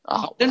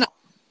 Oh,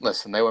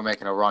 listen, they were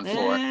making a run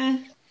for it.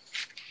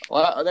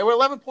 Well, they were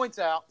 11 points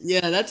out.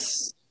 Yeah,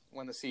 that's...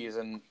 When the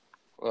season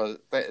was...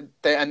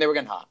 and they were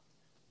getting hot.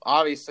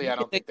 Obviously, I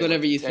don't think they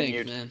whatever you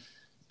think, man.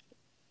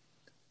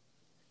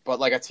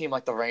 But a team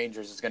like the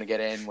Rangers is going to get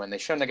in when they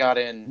shouldn't have got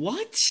in.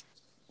 What?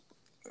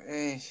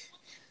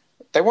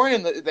 They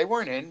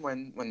weren't in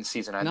when the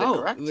season ended,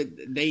 correct?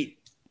 They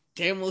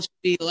damn well should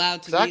be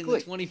allowed to be in the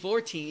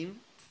 2014.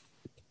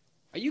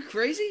 Are you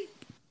crazy?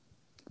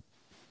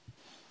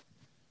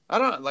 I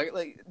don't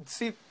know.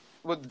 See,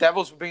 would the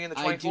Devils being in the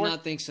 24th? I do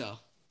not think so.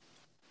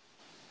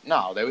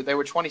 No, they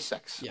were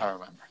 26. Yeah. I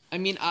remember. I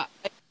mean,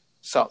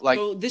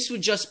 so this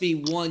would just be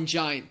one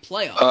giant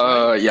playoff.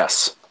 Right?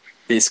 Yes,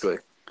 basically.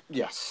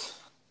 Yes.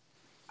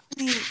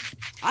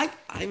 I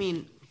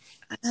mean,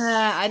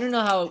 I don't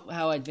know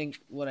how I think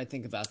what I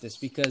think about this,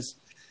 because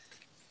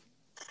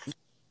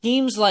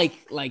teams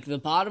like the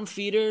bottom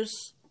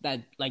feeders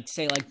that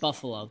say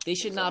Buffalo, they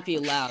should not be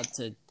allowed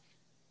to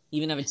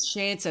even have a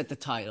chance at the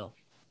title.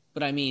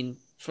 But I mean,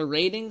 for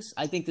ratings,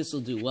 I think this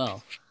will do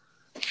well.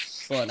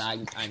 But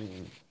I'm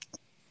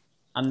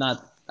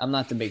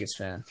not the biggest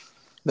fan.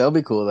 That'll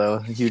be cool though.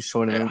 A huge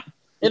tournament.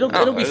 Yeah.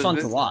 It'll be fun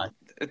to watch.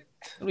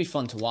 It'll be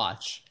fun to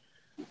watch.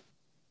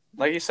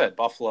 Like you said,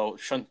 Buffalo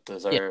shouldn't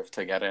deserve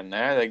to get in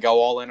there. They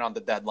go all in on the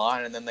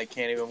deadline, and then they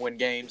can't even win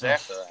games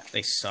after that.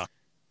 They suck.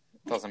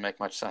 Doesn't make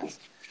much sense.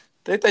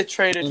 They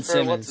traded for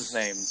Simmons. What's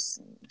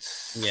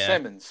his name? Yeah.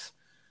 Simmons.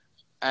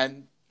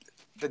 And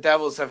the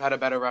Devils have had a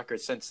better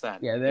record since then.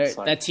 Yeah,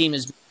 that team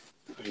is...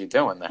 What are you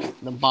doing there?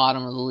 The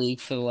bottom of the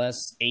league for the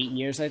last 8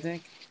 years, I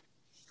think.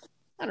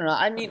 I don't know.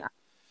 I mean...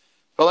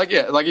 But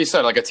like you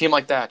said, a team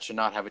like that should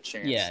not have a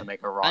chance to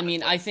make a run. I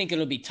mean, I think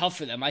it'll be tough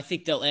for them. I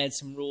think they'll add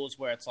some rules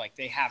where it's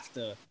they have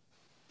to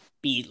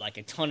beat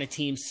a ton of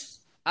teams.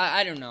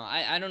 I don't know.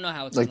 I don't know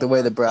how it's the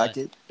way the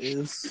bracket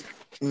is.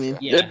 I mean,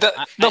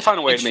 they'll find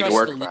a way to make it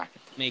work.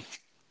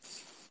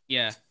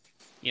 Yeah,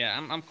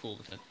 I'm cool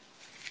with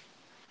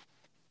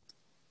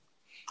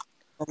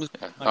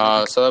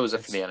it. So that was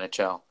it for the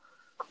NHL.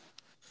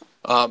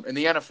 In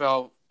the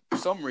NFL,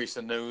 some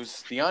recent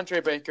news: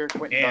 DeAndre Baker,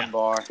 Quentin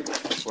Dunbar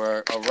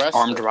were arrested.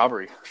 Armed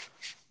robbery.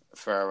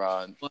 For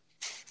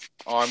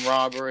armed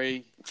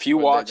robbery. Few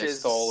watches. They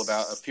stole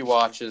about a few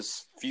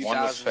watches. One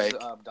was fake.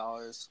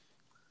 $dollars.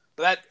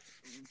 But that.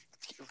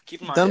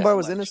 Keep in mind. Dunbar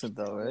was innocent,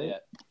 though, right?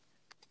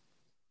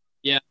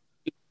 Yeah.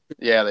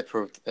 Yeah,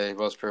 they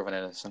was proven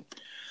innocent.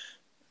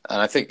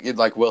 And I think,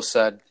 like Will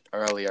said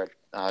earlier,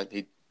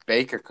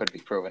 Baker could be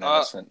proven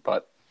innocent,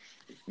 but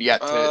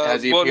yet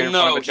has he appeared in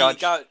front of a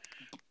judge?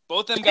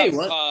 Both of them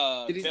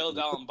got bailed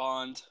out on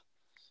bond.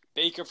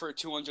 Baker for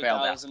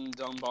 $200,000,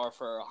 Dunbar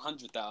for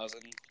 $100,000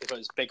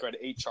 because Baker had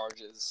 8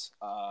 charges.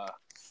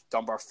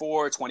 Dunbar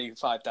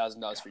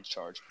 $25,000 for each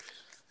charge.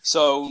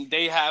 So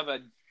they have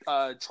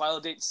a trial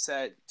date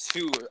set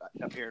to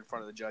appear in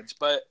front of the judge.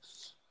 But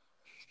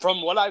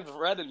from what I've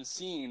read and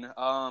seen,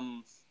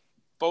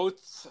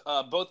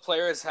 both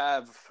players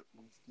have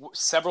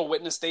several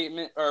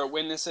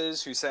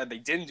witnesses who said they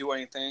didn't do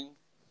anything.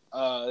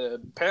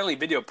 Apparently,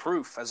 video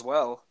proof as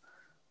well.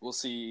 We'll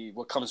see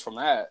what comes from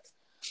that.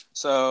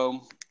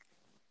 So,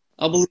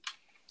 I'll believe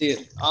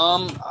it.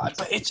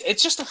 but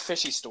it's just a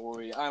fishy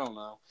story. I don't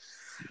know.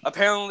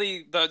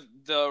 Apparently,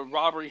 the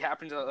robbery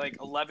happened at like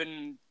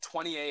 11:20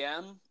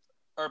 a.m.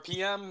 or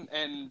p.m.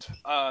 and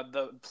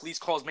the police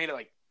call was made at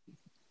like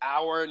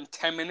hour and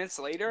 10 minutes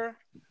later,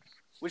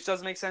 which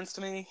doesn't make sense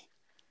to me.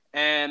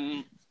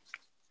 And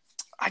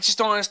I just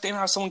don't understand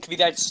how someone could be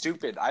that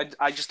stupid.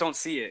 I just don't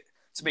see it.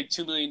 To make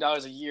 $2 million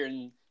a year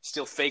and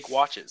steal fake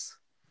watches.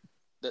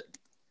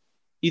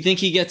 You think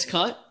he gets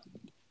cut?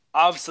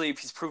 Obviously, if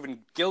he's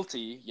proven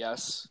guilty,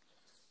 yes.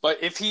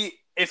 But if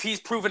he's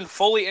proven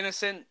fully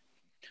innocent,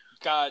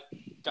 if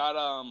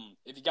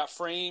he got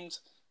framed,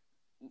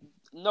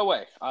 no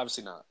way.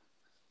 Obviously not.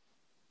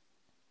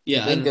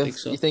 Yeah, I don't think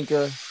so. You think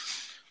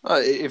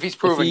if he's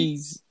proven if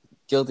he's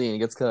guilty and he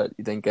gets cut,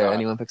 you think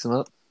anyone picks him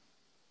up?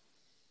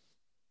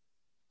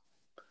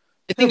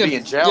 I he'll think be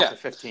in jail for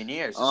 15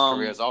 years, his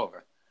career's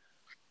over.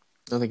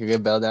 I don't think he'll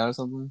get bailed out or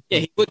something. Yeah,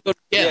 he would go to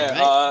jail,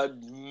 right?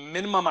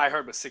 Minimum I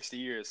heard was 60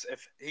 years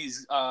if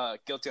he's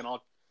guilty on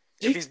all.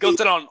 If he's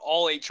guilty on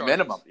all 8 charges,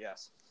 minimum,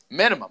 yes,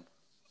 minimum.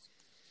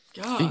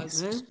 God,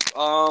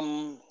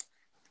 man.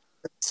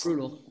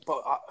 Brutal.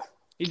 But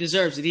He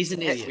deserves it. He's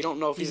an idiot. we don't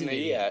know if he's an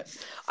idiot.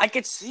 I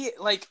could see it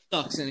like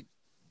Sucks.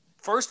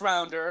 first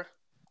rounder.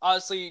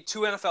 Obviously,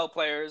 2 NFL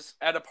players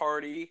at a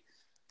party.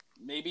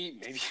 Maybe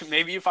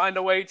you find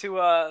a way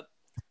to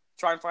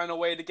try and find a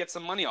way to get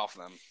some money off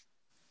them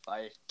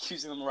by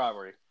accusing them of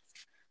robbery.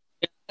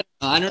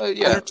 I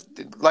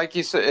don't. Like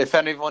you said, if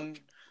anyone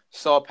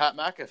saw Pat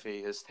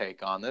McAfee, his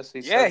take on this,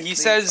 he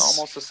says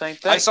almost the same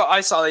thing. I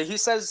saw it. He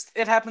says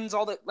it happens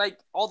all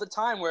the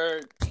time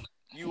where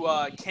you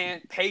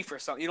can't pay for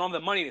something. You don't have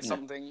the money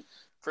to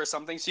for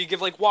something, so you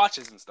give like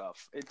watches and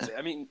stuff.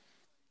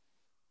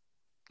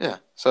 Yeah.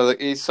 So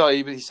he said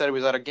he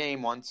was at a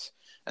game once.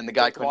 And the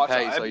guy couldn't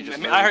pay, so he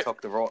just took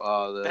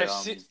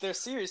they're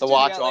serious. The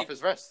watch off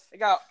his wrist. They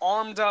got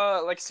armed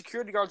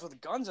security guards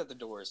with guns at the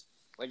doors.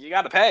 Like, you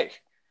got to pay.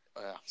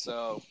 Yeah.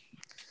 So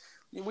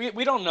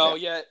we don't know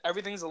yet.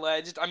 Everything's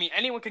alleged. I mean,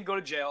 anyone can go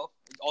to jail.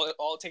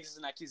 All it takes is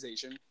an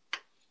accusation.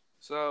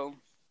 So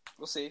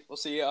we'll see. We'll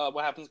see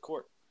what happens in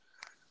court.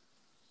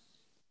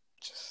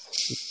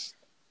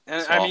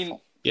 And I mean,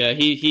 yeah,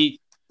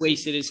 he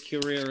wasted his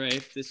career, right?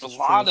 If this is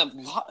lot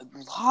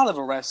of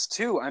arrests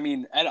too. I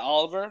mean, Ed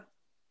Oliver.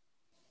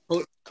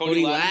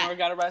 Cody Latimer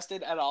got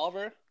arrested at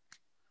Oliver.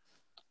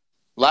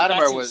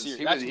 Latimer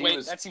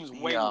that seems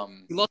way more.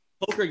 He lost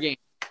the poker game.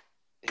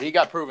 He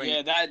got proven.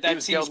 Yeah,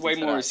 that seems way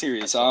more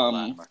serious.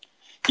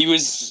 He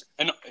was,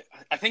 and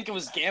I think it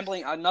was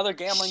gambling, another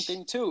gambling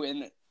thing too.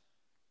 And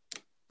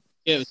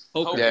yeah, it was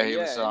poker. Yeah, he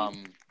was.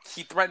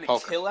 He threatened to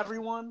kill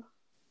everyone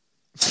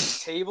at the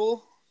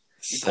table.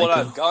 He pulled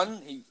out a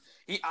gun. He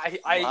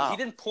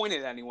didn't point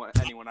it at anyone.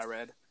 I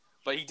read,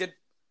 but he did.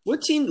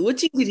 What team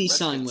did he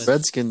sign with?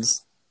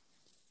 Redskins.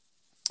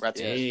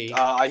 Hey.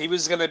 He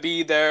was going to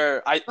be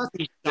there.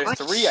 They're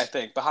 3, I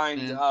think, behind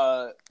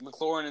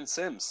McLaurin and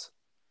Sims.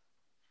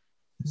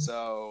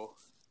 So,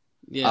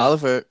 yeah,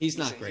 Oliver. He's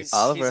not great.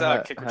 Oliver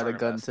had a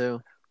gun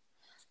too.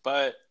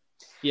 But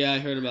yeah, I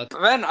heard about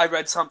that. Then I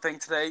read something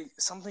today.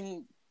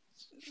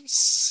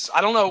 I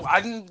don't know.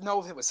 I didn't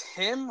know if it was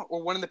him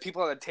or one of the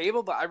people at the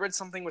table, but I read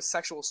something with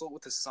sexual assault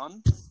with his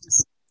son.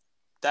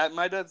 That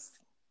might have.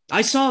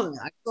 I saw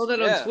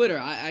that on Twitter.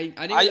 I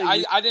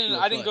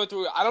didn't go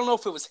through it. I don't know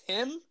if it was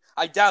him.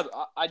 I doubt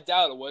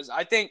it was.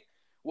 I think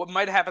what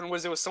might have happened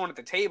was there was someone at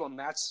the table, and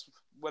that's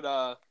what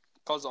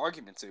caused the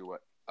argument to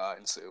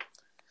ensue.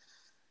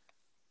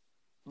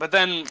 But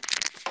then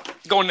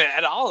going to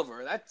Ed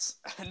Oliver, that's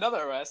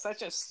another arrest.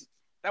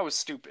 That was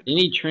stupid. They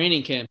need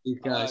training camp.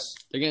 These guys,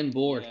 they're getting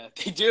bored. Yeah,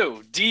 they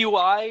do.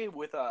 DUI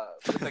with a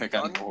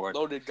gun,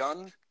 loaded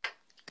gun.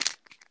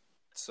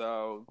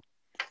 So.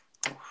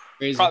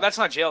 Crazy. That's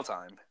not jail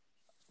time,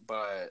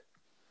 but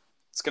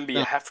it's going to be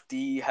a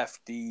hefty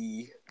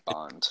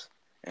bond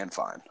and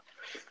fine.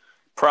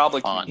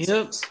 Probably fine.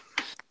 Yep.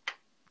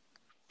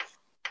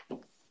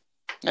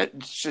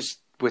 It's just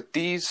with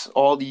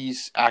all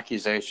these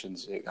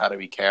accusations, you got to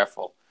be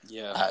careful.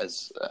 Yeah.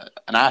 As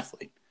an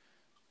athlete,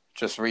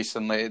 just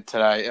recently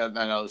today, I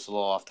know this is a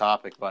little off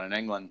topic, but in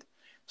England,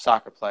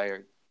 soccer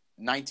player,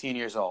 19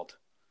 years old.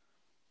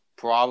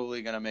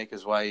 Probably going to make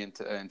his way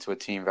into a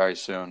team very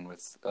soon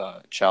with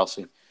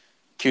Chelsea.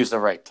 Accused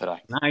of rape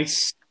today.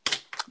 Nice.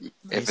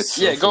 If it's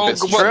true,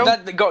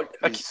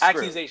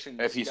 accusation.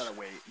 If he's gotta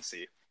wait and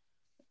see.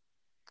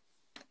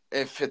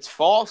 If it's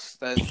false,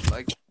 then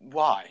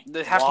why?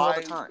 They have to all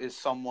the time. Is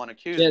someone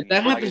accusing? Yeah,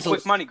 that happens. It's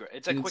quick money.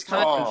 It's a quick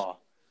money.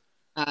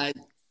 I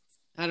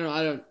don't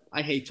know.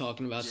 I hate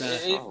talking about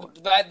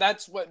that.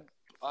 That's what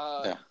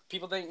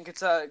people think.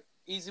 It's a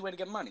easy way to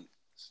get money.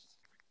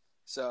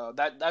 So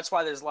that's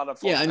why there's a lot of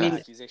false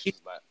accusations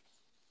about it.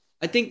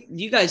 I think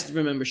you guys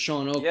remember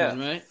Sean Oakland,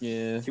 right?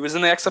 Yeah. He was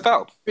in the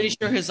XFL. Pretty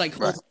sure his whole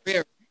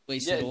career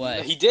wasted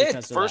away. he did.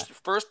 because of that.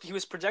 First, he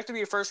was projected to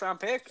be a first-round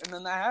pick, and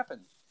then that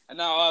happened. And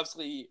now,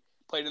 obviously, he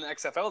played in the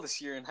XFL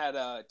this year and had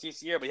a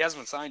decent year, but he hasn't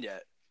been signed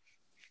yet.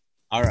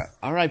 All right,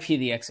 R.I.P.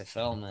 the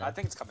XFL, man. I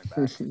think it's coming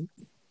back.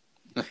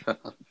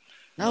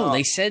 No,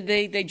 they said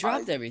they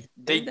dropped everything.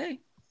 Didn't they?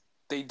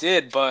 They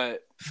did,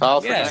 but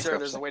File for Yeah. I'm next sure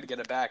episode. there's a way to get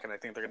it back, and I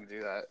think they're going to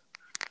do that.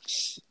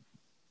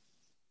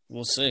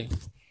 We'll see.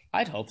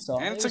 I'd hope so.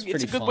 And It was it's a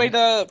pretty good fun.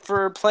 way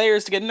for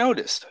players to get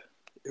noticed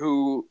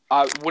who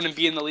wouldn't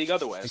be in the league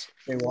otherwise.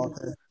 Jay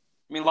Walker.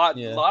 I mean, a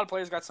Yeah. lot of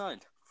players got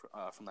signed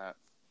from that.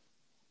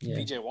 Yeah.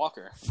 PJ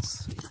Walker.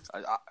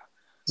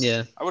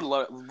 Yeah. I would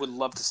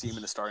love to see him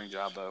in a starting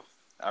job, though.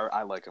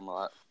 I like him a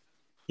lot.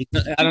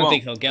 I don't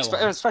think he'll get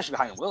one. Especially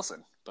behind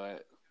Wilson,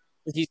 but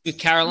He's with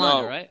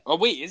Carolina, no. right? Oh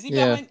wait, is he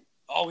Yeah. behind?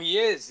 Oh, he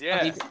is.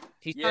 Yeah,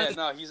 He's yeah. not-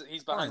 No,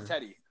 he's behind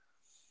Teddy.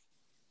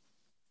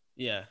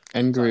 Yeah.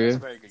 And So that's Greer. a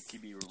very good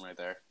QB room right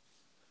there.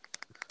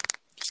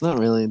 It's not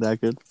really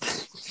that good.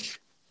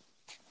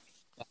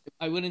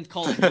 I wouldn't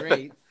call it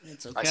great.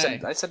 It's okay.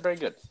 I said very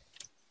good.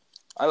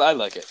 I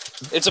like it.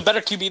 It's a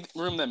better QB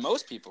room than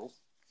most people.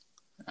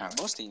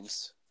 Most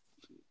teams.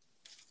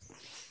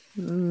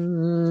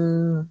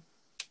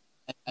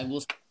 I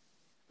will.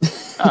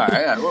 All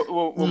right,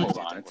 we'll move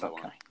on. It's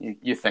okay.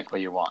 You think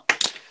what you want.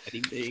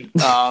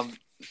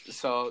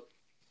 So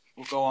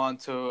we'll go on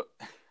to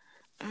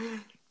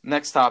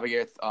next topic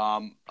here.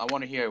 I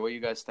want to hear what you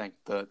guys think.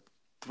 The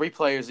 3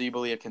 players that you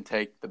believe can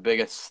take the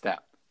biggest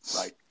step.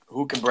 Like,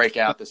 who can break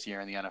out this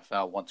year in the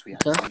NFL once we have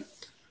the season?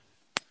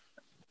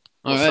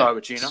 We'll start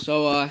with Gino.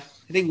 So I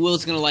think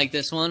Will's gonna like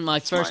this one. My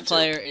first mine, too.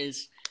 player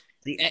is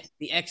the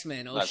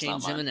X-Man, That's O'Shane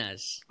not mine.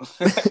 Ximines.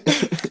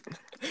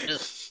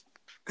 He's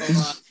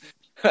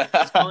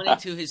going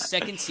into his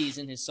second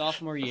season, his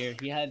sophomore year.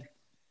 He had,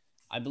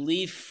 I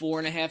believe,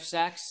 4.5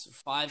 sacks,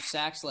 5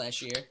 sacks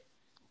last year.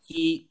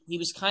 He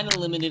was kind of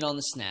limited on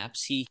the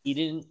snaps. He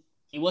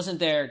wasn't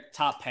their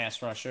top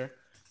pass rusher.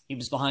 He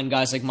was behind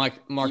guys like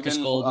Marcus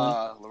Even,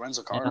 Goldman.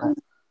 Lorenzo Carter.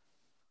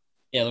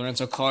 Yeah,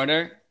 Lorenzo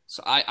Carter.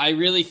 So I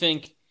really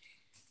think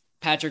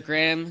Patrick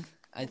Graham.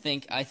 I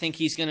think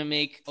he's gonna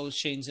make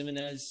O'Shane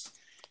Ximines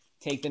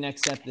take the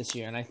next step this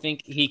year, and I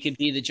think he could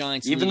be the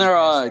Giants. Even leading their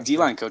pass rusher.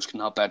 D-line coach can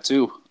help that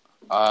too.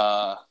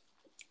 Yeah.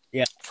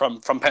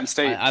 From Penn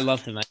State. I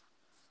loved him.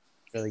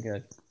 Really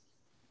good.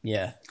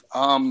 Yeah,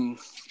 Um,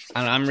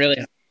 I'm really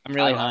I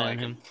high like on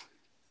him.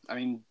 I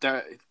mean,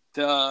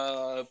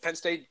 the Penn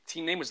State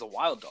team name was the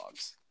Wild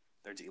Dogs.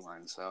 Their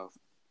D-line, so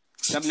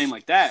you have a name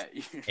like that.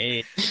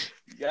 Hey,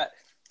 Yeah.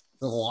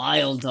 the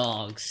Wild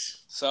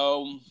Dogs.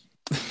 So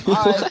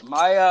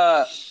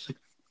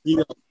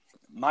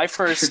my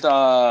first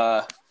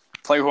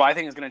player who I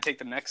think is going to take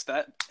the next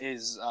step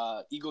is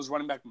Eagles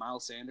running back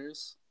Miles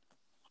Sanders.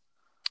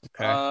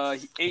 Okay.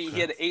 He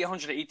had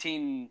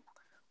 818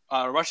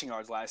 rushing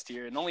yards last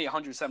year and only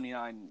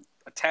 179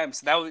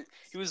 attempts.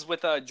 He was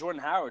with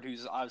Jordan Howard,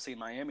 who's obviously in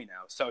Miami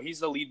now. So he's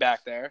the lead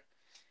back there,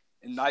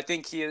 and I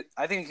think he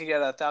can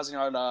get a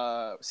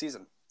 1,000-yard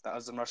season,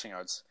 1,000 rushing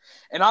yards.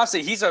 And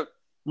honestly, he's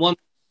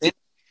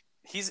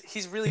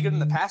really good in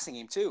the passing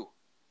game too,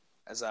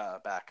 as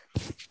a back.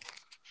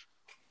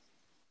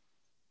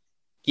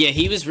 Yeah,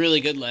 he was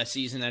really good last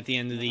season at the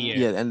end of the year.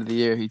 Yeah, at the end of the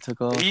year, he took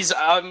off. He's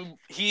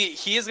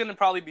he is going to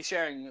probably be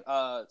sharing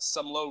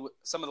some of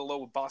the load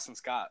with Boston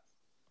Scott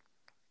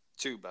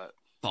too, but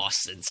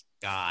Boston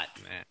Scott,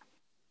 man.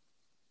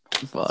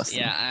 Boston.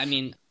 Yeah, I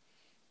mean,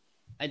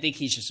 I think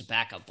he's just a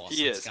backup Boston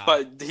he is, Scott.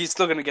 but he's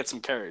still going to get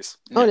some carries.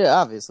 Oh, yeah,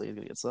 obviously he's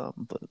going to get some,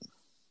 but...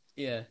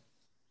 Yeah.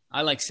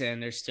 I like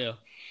Sanders, too.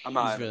 I'm He's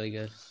not. really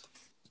good.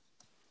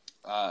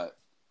 I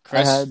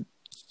Chris? had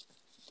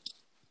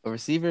a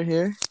receiver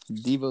here,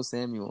 Deebo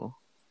Samuel.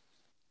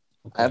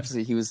 Okay.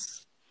 Obviously, he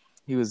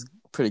was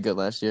pretty good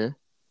last year.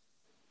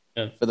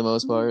 Yeah. For the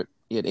most part,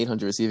 he had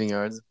 800 receiving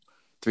yards,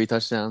 3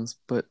 touchdowns.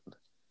 But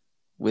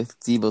with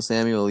Deebo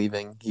Samuel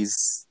leaving,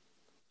 he's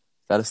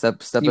got to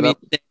step You it mean up.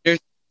 Sanders?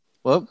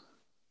 What?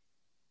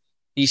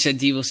 You said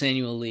Deebo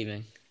Samuel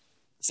leaving.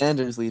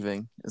 Sanders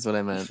leaving is what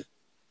I meant.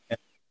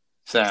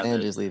 Sanders.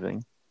 Sanders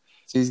leaving,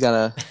 so he's got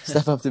to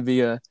step up to be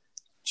a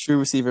true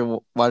receiver,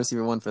 wide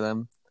receiver 1 for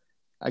them.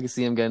 I can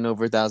see him getting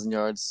over 1,000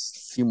 yards,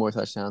 a few more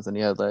touchdowns than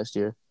he had last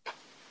year.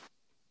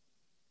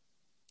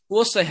 Who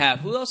else they have?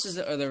 Who else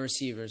are the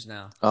receivers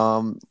now?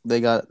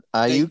 They got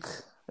Ayuk.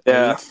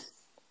 Yeah.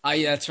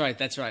 Yeah,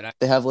 that's right.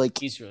 They have like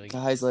He's really good.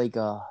 guys like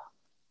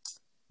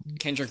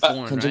Kendrick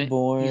Bourne, Kendrick right?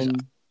 Bourne.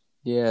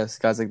 Yes,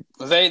 guys like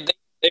They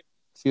a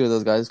few of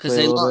those guys 'Cause play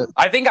they a little love- bit.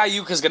 I think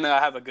Ayuk is going to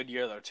have a good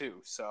year though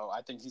too. So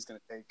I think he's going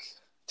to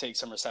take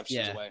some receptions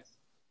Yeah. away.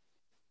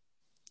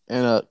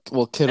 And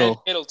Kittle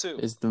And Kittle too.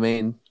 is the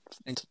main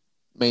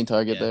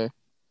target Yeah. there.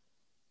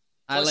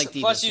 I like Deebo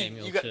plus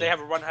Samuel, you got too. they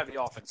have a run heavy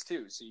offense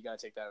too, so you got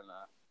to take that in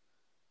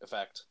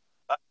effect.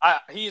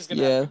 He is going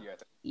to Yeah. have a good year. I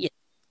think.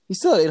 He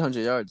still had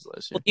 800 yards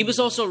last year. Well, he was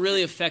also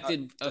really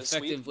effective the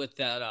sweep? with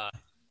that.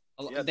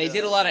 Yeah, They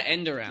did a lot of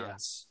end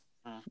arounds.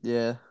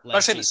 Yeah,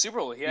 last Especially in the season. Super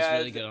Bowl, He was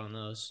really good on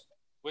those.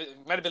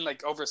 It might have been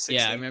like over 60,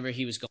 Yeah, I remember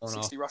he was going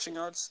 60 off. rushing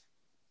yards.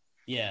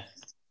 Yeah.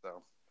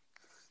 So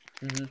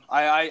Mm-hmm.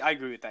 I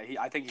agree with that.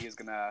 I think he is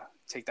gonna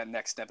take that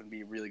next step and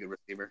be a really good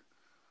receiver.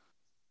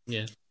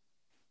 Yeah.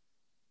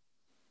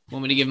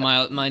 Want me to give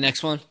my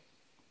next one?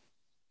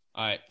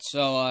 All right.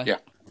 So Yeah.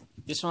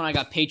 this one I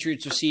got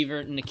Patriots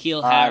receiver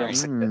N'Keal I Harry. don't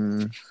see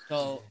Mm.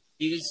 So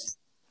he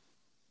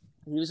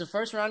was a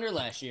first rounder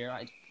last year.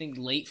 I think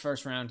late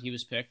first round he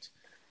was picked.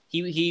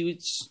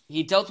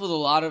 He dealt with a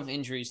lot of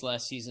injuries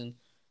last season.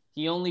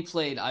 He only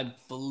played, I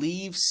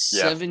believe,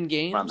 7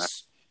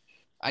 games.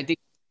 I think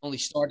he only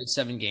started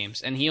 7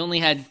 games, and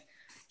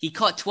he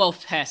caught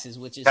 12 passes,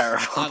 which is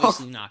Terrible.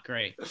 obviously not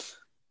great.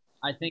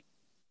 I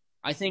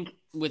think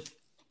with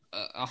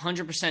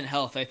 100%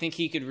 health, I think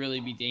he could really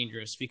be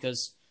dangerous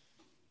because,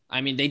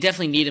 I mean, they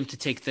definitely need him to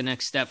take the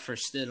next step for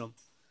Stidham.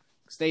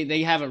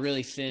 They have a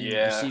really thin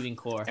receiving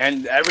core.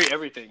 And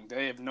everything.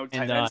 They have no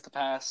tight And,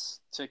 ends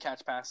to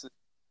catch passes.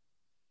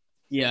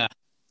 Yeah.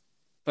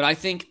 But I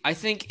think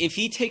if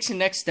he takes a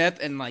next step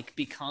and like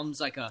becomes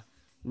like a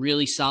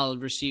really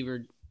solid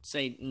receiver,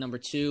 say number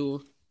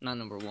 2, not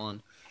number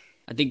 1.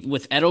 I think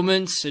with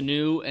Edelman,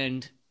 Sanu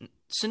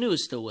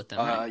is still with them,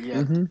 right? Yeah.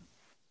 Mm-hmm.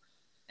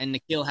 And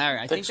N'Keal Harry.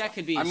 I think that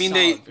could be. I a mean,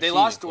 solid they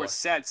lost receiving core.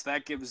 Dorsett, so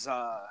that gives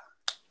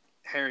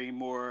Harry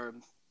more.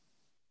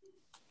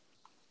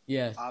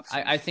 Yeah,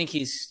 options. I think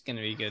he's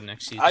gonna be good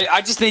next season.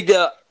 I just need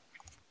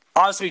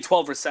honestly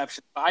 12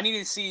 receptions. I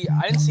didn't see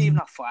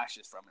enough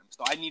flashes from him,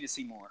 so I need to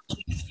see more.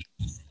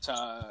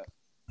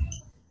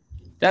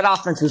 That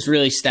offense was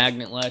really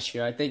stagnant last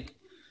year. I think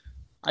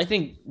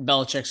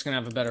Belichick's gonna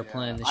have a better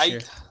plan this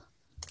year.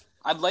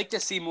 I'd like to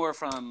see more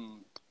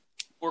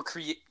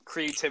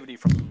creativity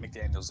from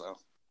McDaniels, though.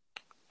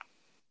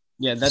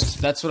 Yeah,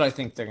 that's what I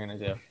think they're gonna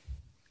do.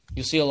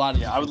 You'll see a lot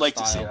of I would like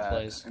to see style that,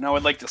 plays. and I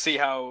would like to see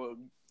how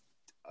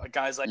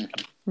guys like I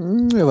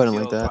wouldn't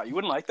like that. You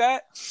wouldn't like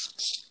that?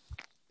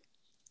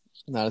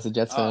 Not as a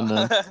Jets fan,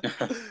 no.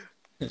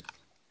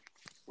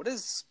 What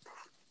is?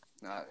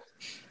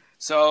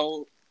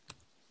 So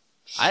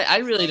I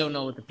really don't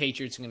know what the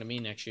Patriots are gonna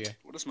mean next year.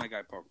 what is my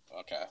guy?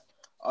 Okay.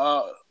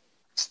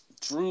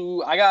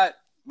 Drew. I got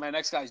my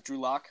next guy is Drew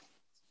Lock.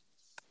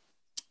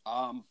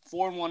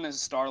 4-1 as a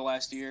star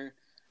last year.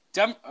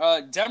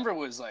 Denver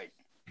was like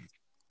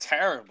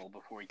terrible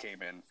before he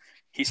came in.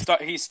 He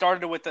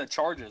started with the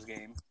Chargers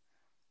game.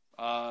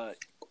 Let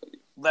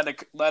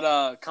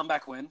a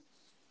comeback win,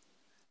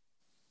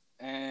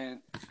 and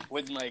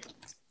within like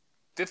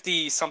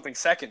 50-something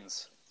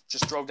seconds,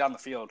 just drove down the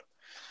field.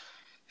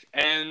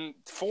 And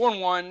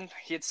 4-1,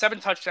 he had 7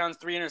 touchdowns,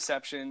 3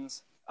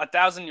 interceptions,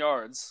 1,000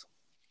 yards,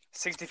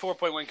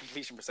 64.1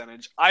 completion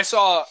percentage. I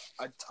saw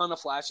a ton of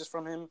flashes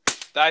from him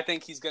that I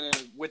think he's gonna,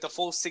 with a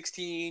full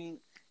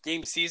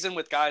 16-game season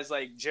with guys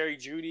like Jerry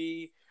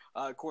Jeudy,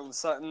 Cortland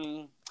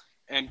Sutton,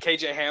 and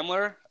KJ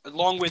Hamler,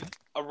 along with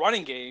a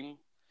running game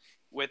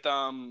with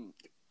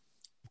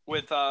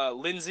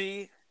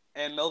Lindsey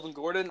and Melvin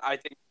Gordon. I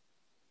think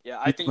he's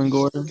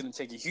going to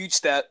take a huge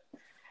step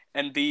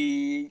and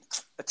be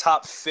a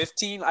top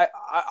 15.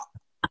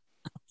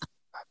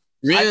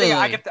 Really?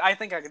 I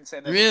think I can say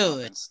that.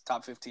 Really?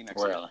 Top 15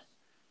 next year.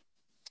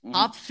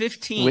 Top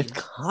 15 With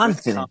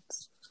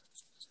confidence.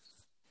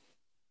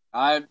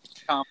 It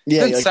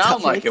Yeah, didn't like sound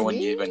top like it when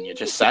 15? you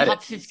just said Top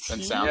it. 15?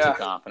 Didn't sound Yeah. too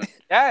confident.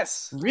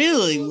 Yes.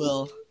 Really,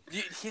 Will?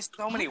 He has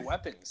so many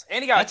weapons,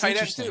 and he got That's a tight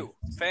end interesting. too.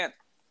 Fan.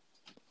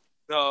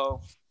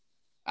 So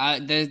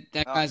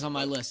That guy's on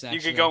my list. Actually,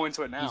 you could go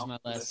into it now. He's my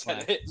last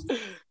That's guy.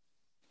 it.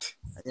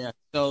 Yeah.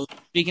 So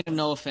speaking of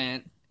Noah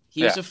Fant,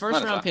 he was a first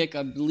Noah round Fant. pick.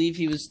 I believe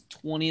he was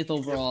 20th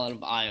overall out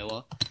of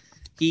Iowa.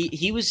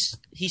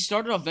 He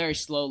started off very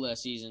slow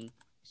last season.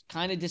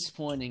 Kind of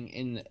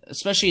disappointing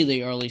especially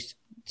the early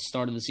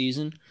start of the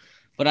season.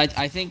 But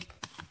I think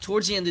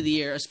towards the end of the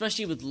year,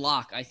 especially with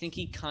Locke, I think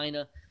he kind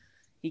of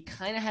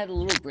had a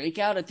little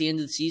breakout at the end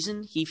of the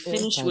season. He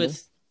finished kinda.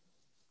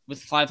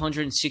 with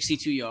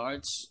 562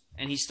 yards,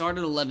 and he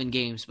started 11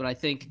 games. But I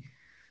think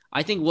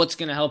what's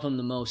going to help him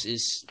the most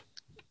is,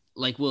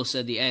 like Will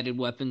said, the added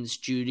weapons: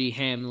 Jeudy,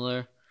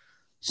 Hamler,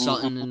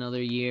 Sutton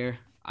another year.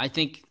 I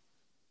think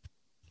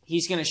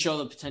he's going to show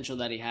the potential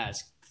that he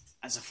has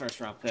as a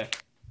first round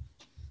pick.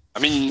 I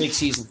mean, Big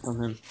season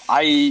from him.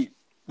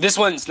 This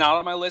one's not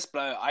on my list,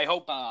 but I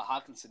hope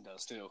Hawkinson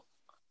does too.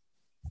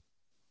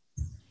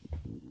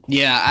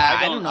 Yeah,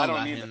 I don't- don't know I don't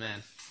about either. him,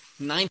 man.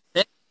 9th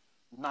pick,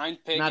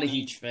 9th pick. not a and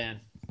huge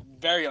fan.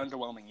 very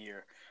underwhelming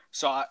year.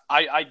 So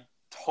I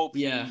hope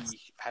Yeah. he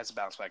has a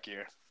bounce back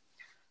year.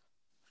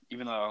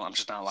 Even though I'm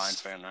just not a Lions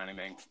fan or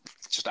anything.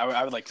 It's just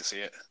I would like to see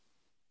it.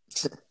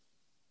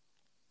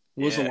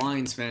 Will's Yeah. a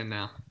Lions fan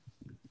now.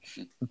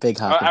 Big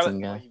Hopkinson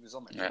guy. He was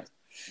on my Yeah.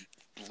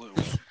 blue.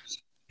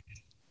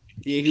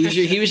 Yeah,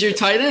 he was your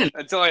tight end.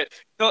 Until I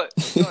got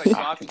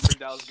for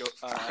Dallas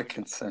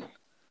Hawkinson.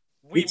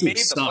 we Your team made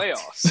the sucked.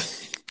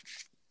 playoffs.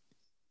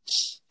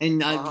 And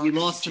you Oh,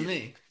 lost to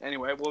me.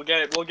 Anyway, we'll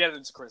get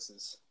into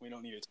Chris's. We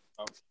don't need it.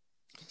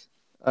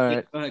 All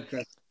right. Go ahead,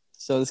 Chris.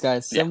 So this guy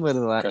is similar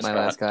to Chris my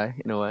Pratt. last guy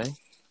in a way.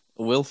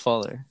 Will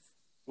Fuller.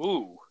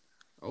 Ooh,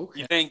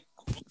 Okay. you think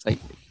It's like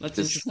That's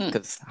just interesting.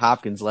 because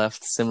Hopkins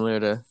left, similar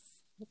to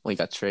when he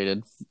got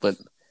traded, but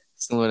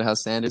similar to how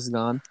Sanders is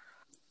gone.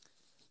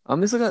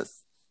 They still got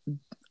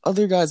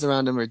other guys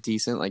around him are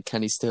decent, like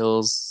Kenny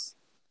Stills.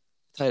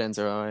 Tight ends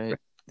are all right.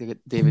 They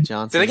get David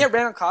Johnson. Did they get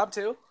Randall Cobb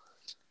too?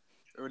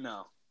 Or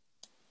no?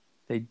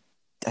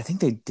 I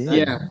think they did.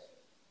 Yeah.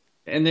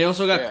 And they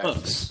also got Yeah.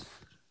 Cooks.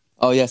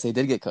 Oh yes, they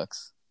did get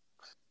Cooks.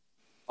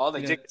 Oh,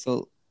 they Yeah. did.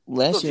 So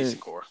last Still year,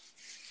 decent core.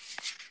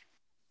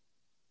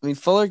 I mean,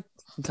 Fuller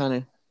kind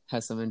of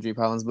has some injury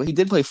problems, but he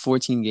did play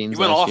 14 games He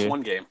went last off year.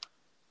 one game.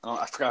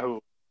 I forgot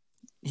who.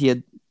 He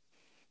had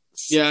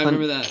Yeah, I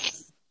remember that.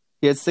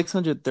 He had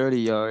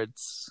 630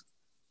 yards.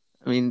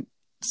 I mean,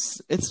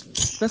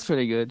 that's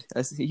pretty good.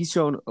 He's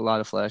shown a lot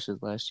of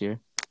flashes last year.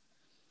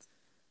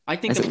 I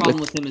think I the said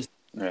problem with him is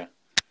Yeah.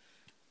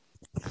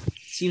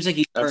 seems like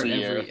he's hurt Every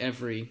year.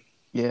 every.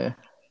 Yeah,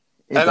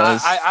 it And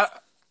does.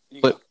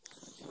 but But-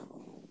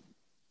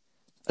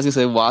 I was gonna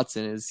say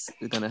Watson is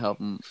gonna help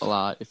him a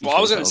lot. If he I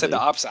was stays going to say the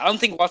healthy. opposite.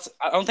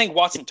 I don't think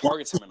Watson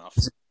targets him enough.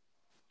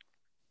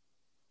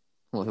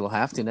 Well, he'll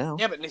have to now.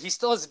 Yeah, but he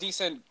still has a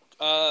decent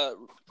yeah.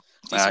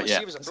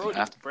 receivers to throw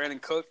to. Brandon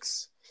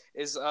Cooks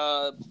is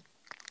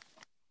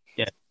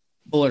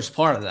Fuller's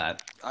part of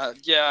that.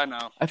 yeah, I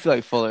know. I feel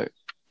like Fuller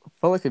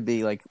could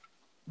be like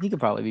he could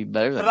probably be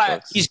better than But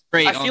Cooks. He's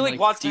great. I feel on, like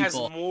Watson deep has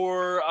ball.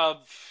 more of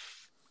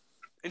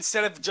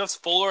instead of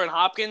just Fuller and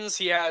Hopkins,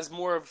 he has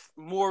more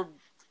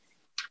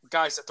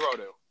guys to throw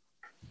to.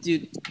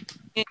 Dude,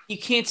 you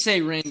can't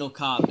say Randall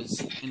Cobb is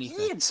He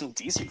anything. had some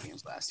decent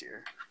games last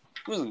year.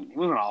 He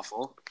wasn't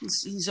awful.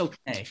 He's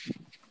okay.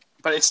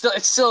 But it's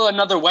still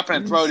another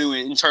weapon to throw to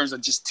in terms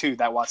of just two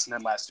that Watson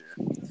had last year.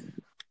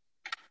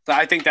 So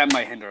I think that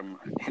might hinder him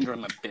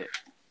a bit.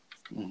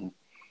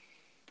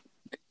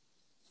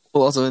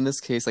 Well, also in this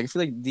case, like I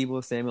feel like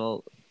Deebo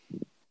Samuel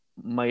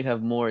might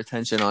have more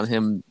attention on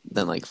him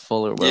than like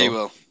Fuller will. Yeah, he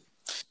will.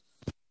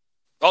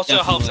 Also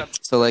Definitely. helps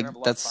that So like have a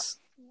lot of that's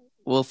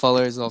Will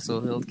Fuller is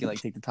also he'll like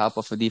take the top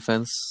off of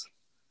defense.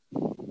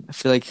 I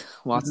feel like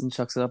Watson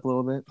chucks it up a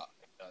little bit.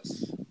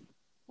 fun.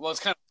 Well, it's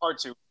kind of hard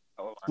to.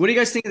 What do you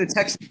guys think of the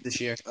Texans this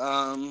year?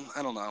 I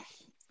don't know.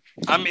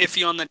 I'm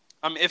iffy on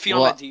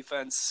Well, that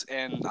defense,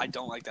 and I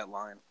don't like that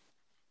line.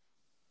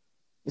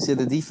 You see,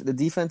 the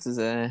defense is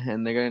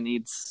and they're gonna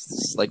need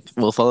like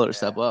Will Fuller to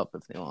step up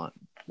if they want.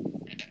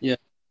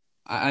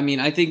 I mean,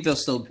 I think they'll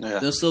still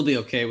be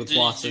okay with You-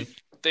 Watson.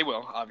 They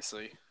will,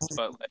 obviously,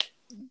 but like,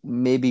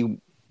 Maybe I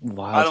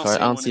wild don't card. see I them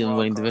don't see them winning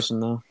winning wild card. division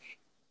though.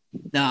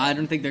 No, I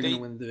don't think they're going They-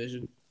 to win the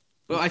division.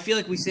 Well, I feel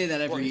like we say that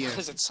every year.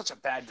 because it's such a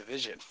bad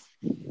division.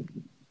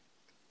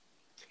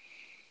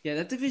 Yeah,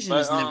 that division But,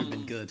 has never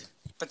been good.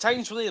 The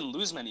Titans really didn't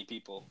lose many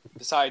people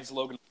besides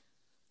Logan.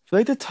 I feel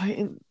like the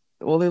Titan.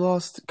 Well, they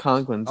lost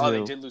Conklin too. Oh,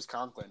 they did lose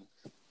Conklin.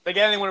 Did they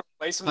get anyone to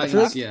replace him? in the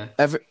feel like- draft?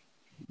 Yeah.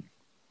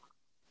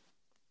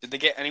 Did they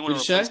get anyone to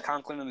What'd you replace say?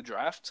 Conklin in the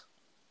draft?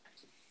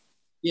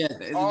 Yeah,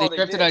 they Oh, they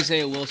drafted did.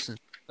 Isaiah Wilson,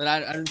 but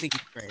I don't think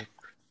he's great.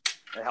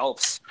 It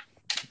helps.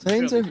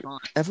 Titans He'll are be fine.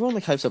 everyone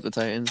like hypes up the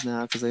Titans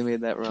now because they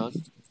made that run.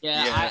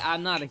 Yeah, Yeah.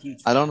 I'm not a huge.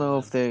 I don't know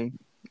if they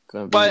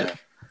gonna be But- there.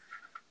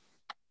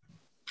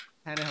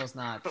 Tannehill's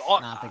not But all-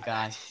 the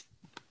guy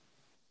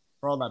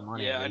for all that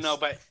money. Yeah, at I least. know,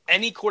 but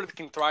any quarterback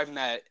can thrive in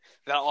that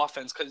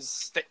offense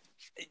because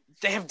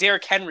they have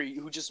Derrick Henry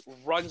who just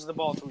runs the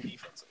ball through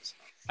defenses.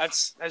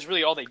 That's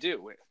really all they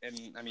do,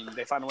 and I mean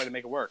they find a way to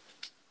make it work.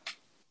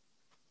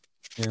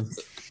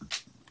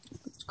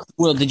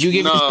 Will, did you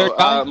give me the third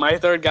guy? My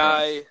third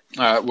guy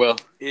All right, well,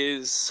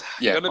 is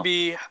Yeah. gonna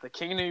be the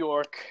King of New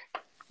York,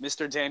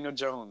 Mr. Daniel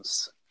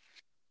Jones.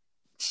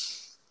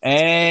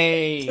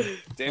 Hey,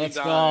 Danny let's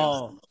Dimes.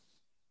 go.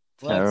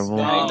 Let's Terrible. go.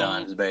 Danny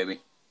Dimes, baby.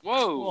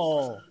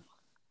 Whoa.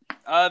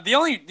 Oh, The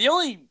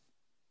only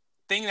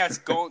thing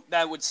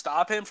that would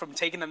stop him from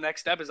taking the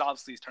next step is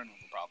obviously his turnover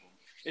problem.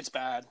 It's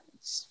bad.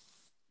 It's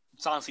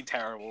honestly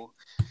terrible.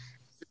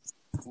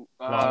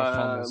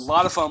 A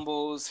lot of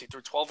fumbles. He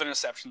threw 12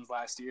 interceptions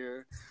last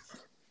year.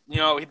 You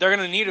know, they're going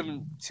to need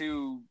him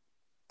to.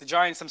 The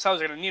Giants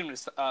themselves are going to need him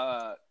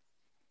to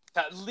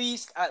at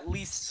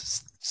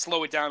least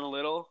slow it down a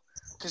little,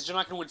 because you're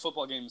not going to win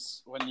football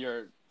games when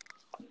you're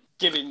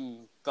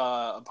giving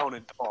the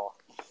opponent the ball.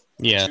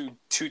 yeah.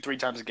 2-3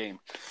 times a game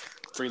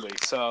freely.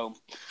 So,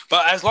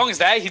 but as long as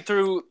that,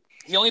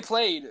 he only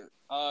played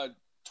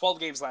 12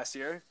 games last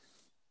year.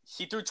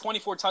 He threw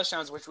 24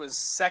 touchdowns, which was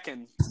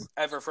second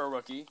ever for a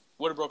rookie.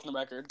 Would have broken the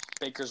record,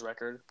 Baker's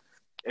record,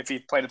 if he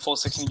played a full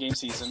 16-game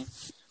season.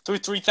 Threw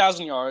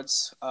 3,000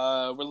 yards.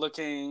 We're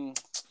looking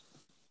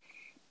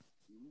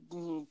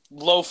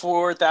low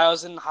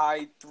 4,000,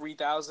 high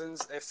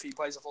 3,000s if he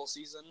plays a full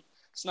season.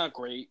 It's not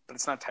great, but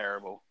it's not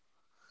terrible.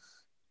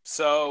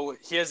 So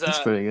he has That's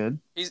pretty good.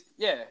 he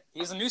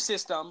has a new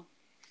system.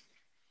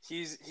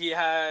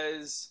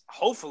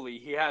 Hopefully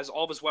he has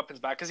all of his weapons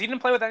back, because he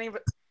didn't play with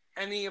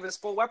any of his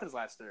full weapons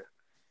last year.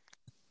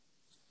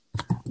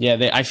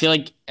 Yeah, I feel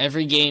like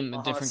every game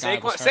a different guy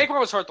was hurt. Saquon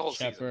was hurt the whole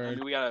season. I Shepard.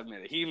 mean, we gotta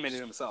admit it. He admitted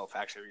it himself,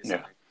 actually. Recently.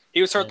 Yeah.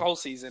 He was hurt the whole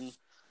season.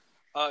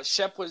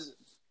 Shep was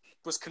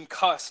was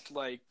concussed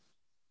like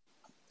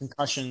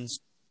Concussions.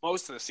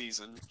 most of the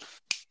season.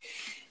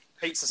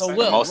 Hate So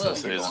suspension. Most of the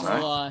season,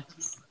 so,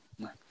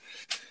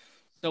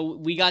 so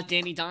we got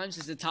Danny Dimes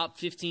as the top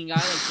 15 guy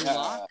like Drew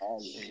Lock.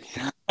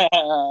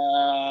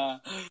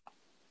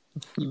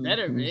 You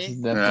better be.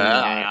 He's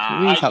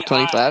definitely top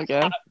 25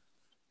 guy.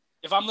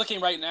 If I'm looking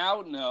right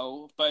now,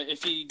 no. But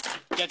if he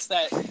gets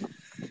that,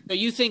 So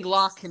you think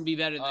Locke can be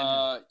better than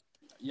him?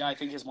 yeah, I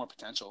think he has more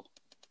potential.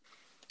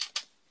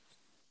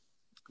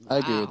 I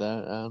agree with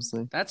Wow. that,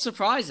 honestly. That's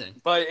surprising.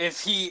 But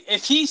if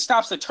he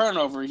stops the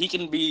turnover, he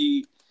could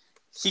be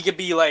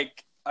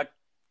like a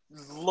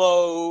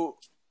low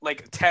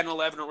like 10,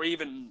 11, or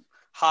even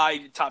high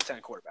top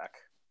 10 quarterback.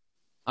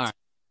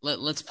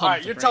 Let's pump. All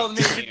right, the you're telling me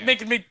brakes you're here.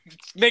 making me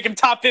make him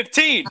top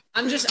 15.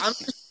 I'm just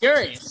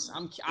curious.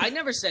 I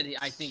never said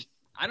I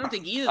don't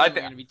think either of them are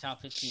going to be top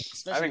 15. I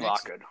Especially think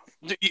next Lock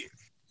year. could.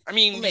 I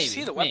mean, Maybe, you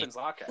see the weapons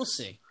Lock has. We'll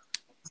see.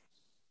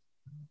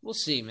 We'll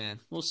see,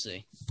 man. We'll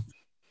see.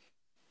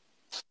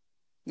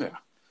 Yeah.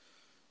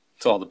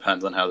 It all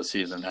depends on how the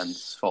season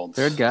unfolds.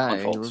 Third guy.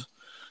 Unfolds.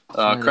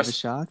 Kind of a Chris.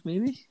 shock,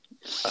 maybe?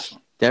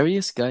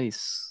 Darius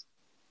Geis.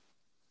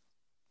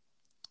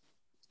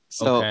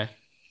 So, Okay.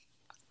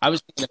 I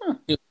was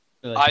thinking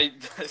I I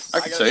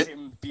gotta could say see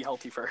him be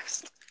healthy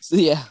first. so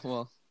yeah,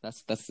 well,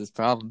 that's his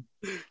problem.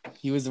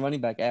 He was the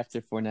running back after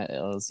Fournette at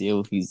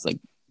LSU. He's like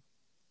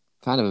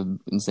kind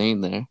of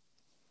insane there.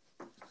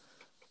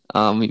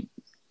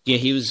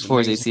 he was Tore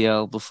his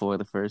ACL before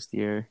the first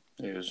year.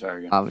 He was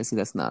very good. Obviously,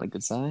 that's not a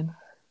good sign.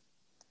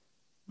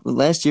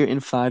 Last year,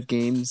 in 5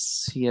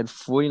 games, he had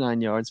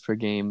 49 yards per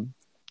game,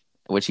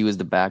 which he was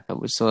the backup.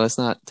 So that's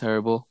not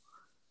terrible.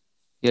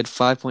 He had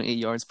 5.8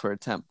 yards per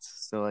attempt.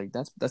 So like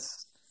that's.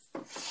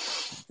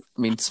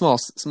 I mean, small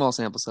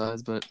sample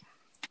size, but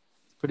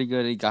pretty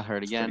good. He got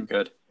hurt again,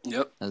 Pretty good.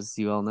 Yep, as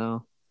you all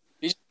know.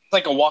 he's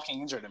like a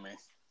walking injury to me.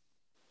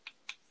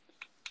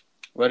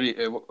 What did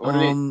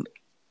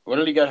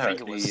he get I hurt?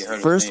 think it was- He hurt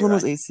his First knee, one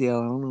was right?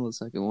 ACL. I don't know the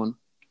second one.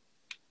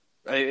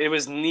 It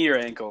was knee or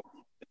ankle.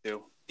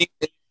 Too.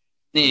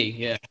 knee.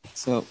 Yeah.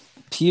 So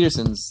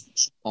Peterson's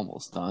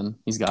almost done.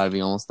 He's got to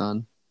be almost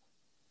done.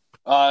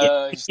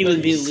 He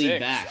would be the 36. lead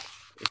back.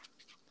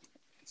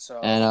 So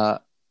And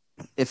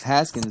if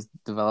Haskins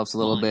develops a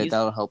little Oh, bit, he's-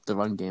 that'll help the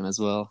run game as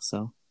well.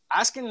 So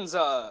Haskins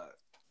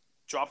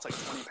dropped like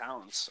 20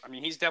 pounds. I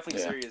mean, he's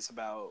definitely Yeah. serious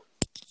about.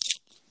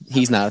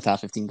 he's not a top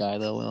 15 guy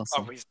though. Will.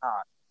 Oh, he's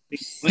not.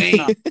 Wait.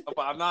 But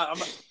I'm not.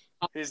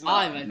 He's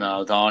Five, I not. think.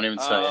 No, don't even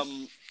say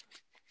it.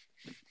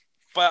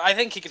 But I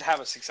think he could have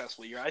a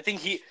successful year. I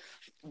think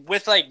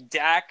with like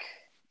Dak,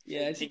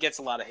 Yeah. he gets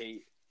a lot of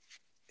hate.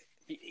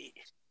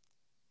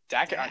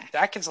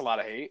 Dak gets a lot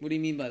of hate. What do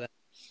you mean by that?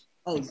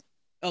 Oh,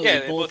 Yeah, they they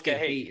both both get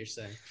get hate. You're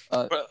saying?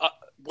 But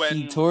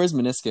He tore his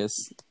meniscus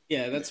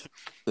Yeah, that's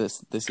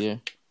this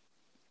year.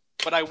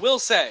 But I will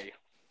say,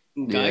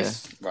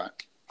 guys. Right.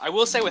 I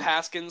will say with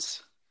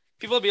Haskins,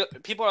 people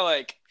are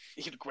like,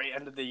 he had a great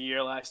end of the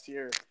year last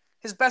year.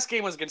 His best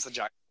game was against the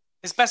Giants.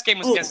 His best game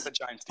was Oh, against the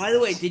Giants. By the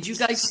way, did you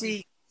guys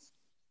see?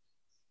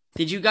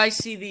 Did you guys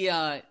see the?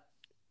 I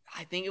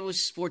think it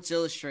was Sports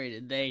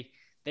Illustrated.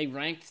 They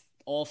ranked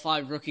all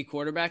 5 rookie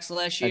quarterbacks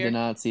last I year. did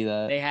not see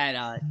that. They had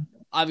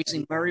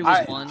obviously Murray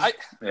was 1,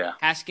 Yeah.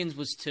 Haskins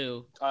was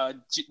 2,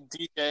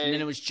 DJ. and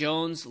then it was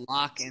Jones,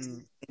 Locke,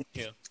 and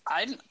 2.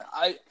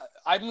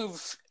 I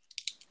move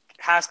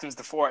Haskins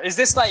to 4. Is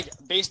this like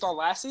based on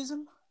last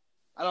season?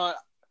 I don't.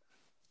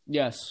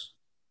 Yes,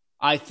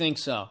 I think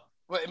so.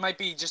 Well, it might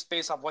be just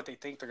based off what they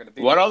think they're going to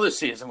be. What other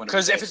season would it be?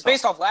 Because if it's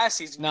based off last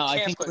season, No, you I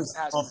can't think put it was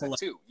Haskins off at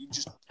 2. You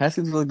just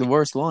Haskins was like the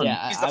worst one.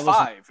 Yeah, he's I the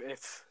wasn't- 5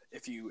 if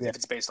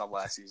it's based off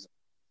last season.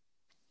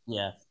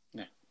 Yeah,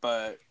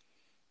 But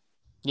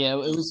yeah,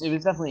 it was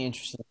definitely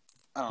interesting.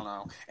 I don't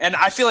know, and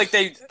I feel like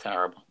they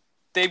Terrible.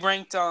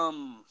 ranked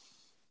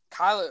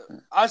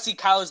Kyler. Obviously,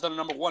 Kyler's the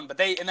number 1, but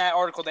in that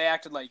article they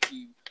acted like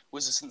he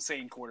was this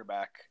insane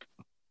quarterback.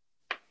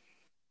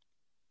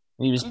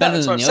 He was better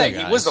That's than what the I'm other saying.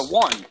 guys. He was the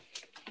 1,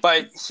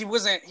 but he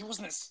wasn't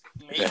this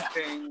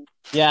amazing.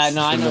 Yeah,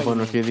 no, I know. Number 1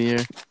 rookie of the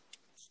year.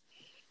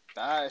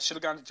 I should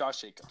have gone to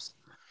Josh Jacobs.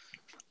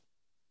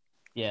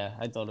 Yeah,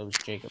 I thought it was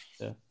Jacob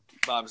too.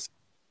 Bob's.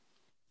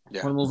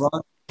 Yeah. Want to move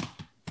on?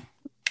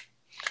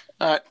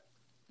 All right.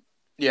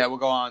 Yeah, we'll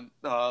go on.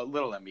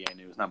 Little NBA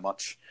news, not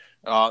much.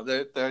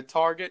 Their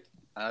target,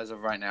 as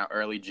of right now,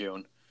 early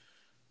June.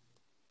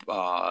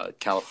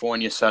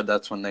 California said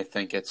that's when they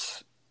think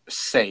it's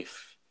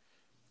safe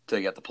to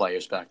get the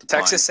players back to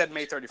playing. Texas said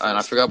May 31st. And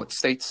I forgot what the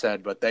state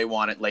said, but they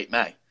want it late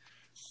May.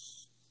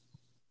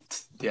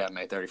 Yeah,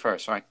 May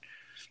 31st, right?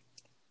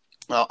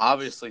 Well,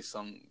 obviously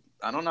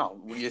I don't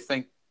know. Do you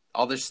think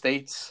other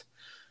states,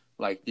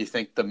 like, do you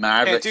think the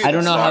Mavericks dude, I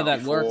don't know how start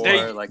that works.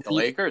 before, like the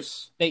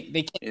Lakers? They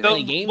can't Yeah.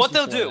 play games. What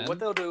they'll before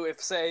then. do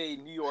if say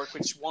New York,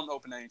 which won't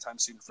open anytime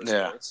soon for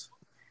Yeah. sports,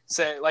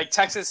 say like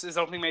Texas is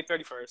opening May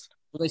 31st.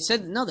 Well, they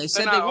said no. They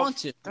said not they op- want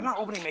to. They're not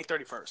opening May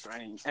 31st or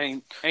any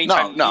No, time no,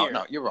 of the no,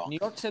 year. you're wrong. New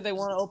York said they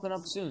want to open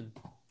up soon.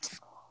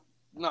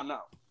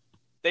 No.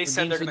 They The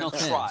said they're games going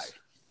with to no try. fans.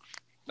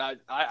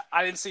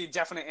 I didn't see a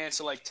definite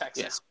answer like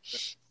Texas.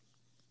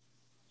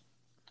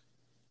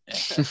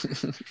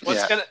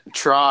 What's gonna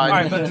try? All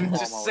right, but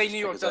just say New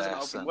York doesn't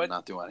open. What?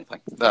 Not do anything.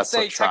 Let's say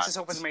what try. Texas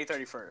opens May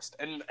 31st,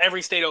 and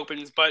every state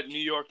opens, but New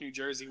York, New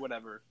Jersey,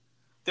 whatever.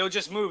 They'll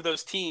just move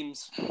those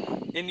teams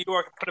in New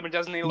York and put them in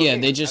designated locations.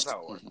 Yeah, they just That's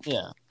how it works.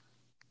 yeah.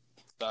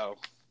 So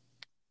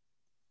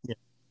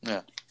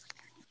Yeah.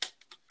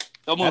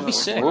 they'll That'd move be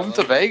them. sick. Move them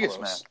to Vegas,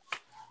 man.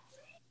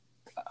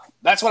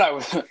 That's what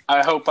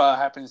I hope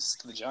happens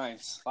to the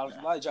Giants. A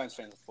lot of Giants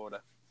fans in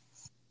Florida.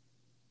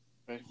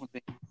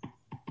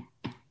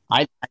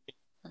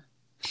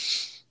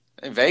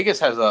 Vegas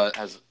has a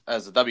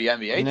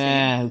WNBA team.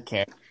 Nah, who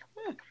cares?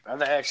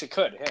 They actually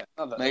could.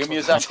 Yeah, Make them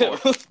use that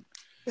court.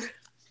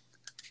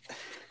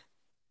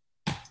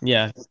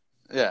 Yeah.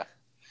 Yeah.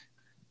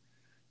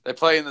 They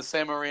play in the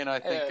same arena, I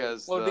think, Yeah,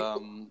 as well,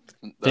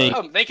 They-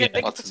 they could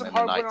What's put the some name of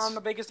hardware Knights? on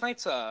the Vegas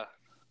Knights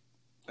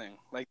thing.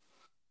 Like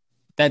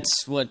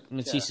That's what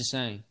Matisse is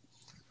saying.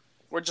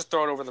 we're just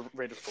throwing over the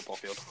Raiders football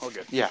field. All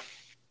good. Yeah.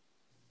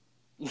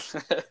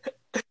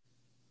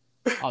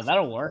 Oh,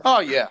 that'll work. Oh,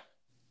 yeah.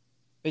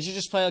 They should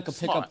just play like a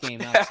pickup Smart.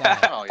 game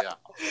outside. Oh, yeah.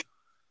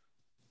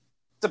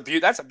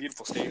 That's a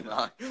beautiful stadium.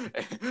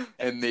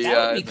 In the,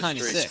 That would be the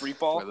kinda streets sick. Street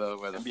ball,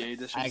 where the NBA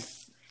edition.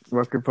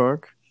 Rucker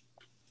Park.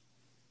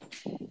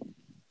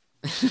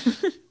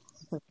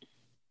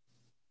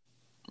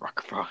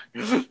 Rock Park.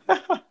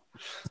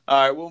 All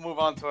right, we'll move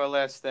on to our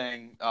last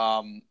thing.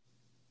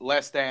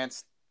 Last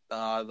Dance.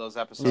 Those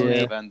episodes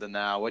Yeah. have ended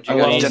now. What I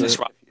you love guys? Dennis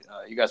Rodman.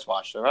 You guys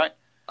watched it, right?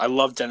 I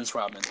love Dennis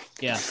Rodman.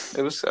 Yeah.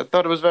 It was. I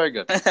thought it was very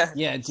good.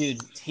 Yeah, dude,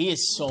 he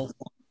is so fun.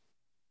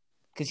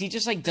 Because he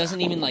just, like, doesn't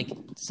even, like,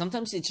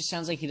 sometimes it just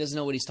sounds like he doesn't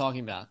know what he's talking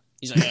about.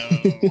 He's like,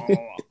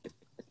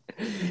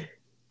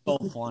 so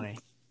funny.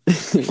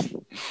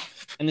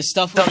 And the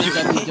stuff with the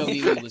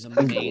WWE was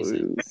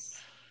amazing.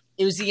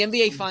 It was the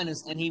NBA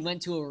Finals, and he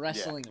went to a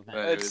wrestling event,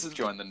 It was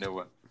join the new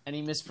one. and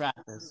he missed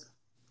practice.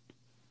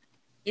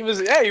 He was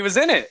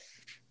in it.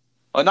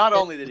 Well, not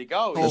only did he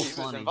go, he So was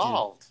funny,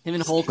 involved. Him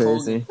and Hulk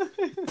Hogan. Crazy.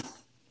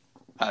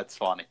 That's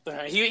funny.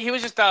 He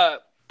was just The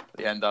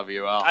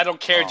NWL. I don't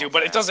care, Oh, dude. But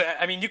man. it doesn't.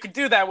 I mean, you could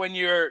do that when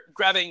you're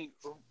grabbing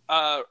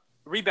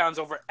rebounds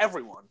over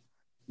everyone.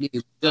 Yeah,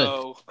 good.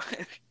 So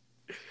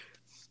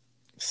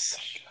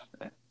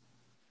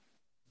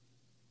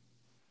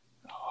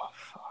Oh,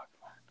 fuck,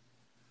 man.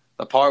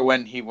 The part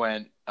when he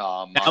went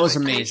That was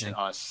amazing.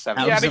 on a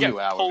Yeah, they got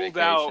 72-hour pulled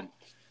vacation. out.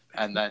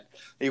 And then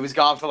he was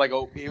gone for like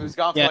a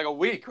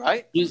week,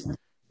 right? He was,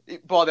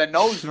 Well, their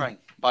nose ring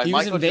by he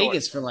was Michael in Jordan.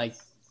 Vegas for, like...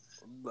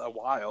 a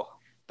while.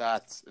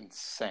 That's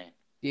insane.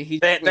 Yeah, he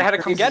They had to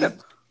come get him.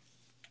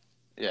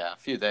 Yeah, a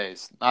few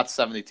days, not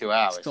 72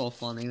 hours. Still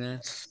funny,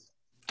 man.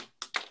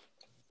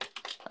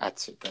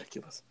 That's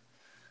ridiculous.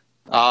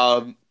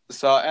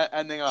 So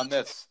ending on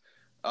this,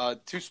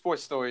 two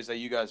sports stories that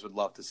you guys would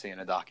love to see in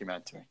a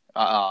documentary.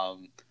 I'll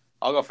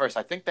go first.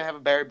 I think they have a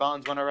Barry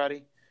Bonds one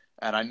already,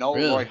 and I know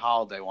Really? Roy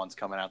Halladay one's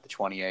coming out the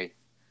 28th.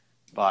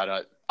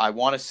 But I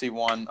want to see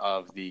one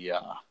of the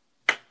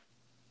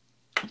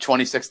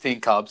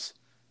 2016 Cubs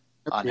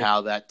on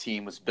how that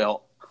team was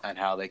built and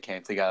how they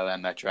came together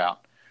in that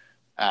drought.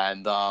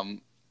 And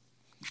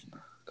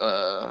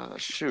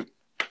shoot,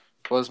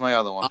 what was my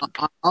other one?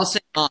 I'll say...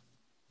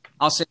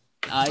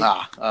 Well,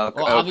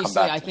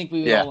 obviously, I think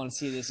we would all want to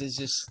see this. It's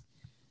just...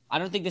 I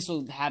don't think this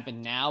will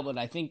happen now, but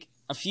I think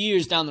a few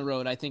years down the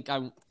road, I think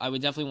I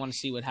would definitely want to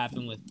see what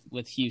happened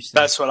with Houston.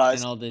 That's what I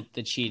and all the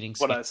cheating.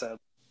 what stuff. I said.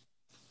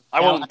 I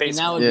won't base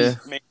that would Yeah.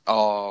 be,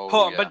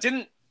 Oh, yeah. But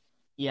didn't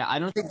yeah, I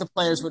don't think the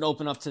players would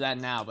open up to that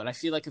now, but I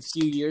feel like a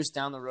few years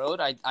down the road,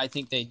 I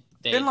think they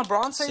didn't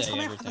LeBron say say something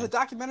for everything. the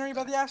documentary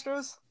about the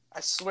Astros?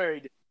 I swear he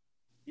did.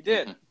 He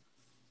did.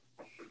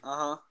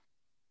 Mhm.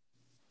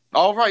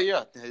 Oh, right,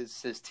 yeah.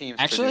 His team's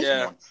Actually? producing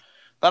Yeah. one.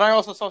 Then I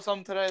also saw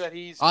something today that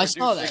he's I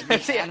saw that.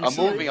 producing Yeah, a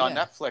movie on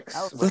Yeah. Netflix.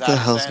 That was- with What the Adam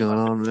hell's Sandler. going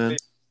on, man?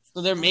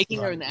 So they're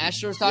making her an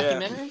Astros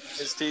documentary.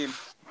 His team.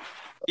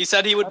 He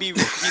said he would be. He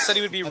said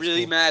he would be That's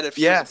really cool. mad if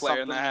he Yeah, was a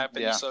player and that something-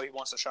 happened. yeah. So he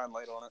wants to shine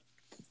light on it.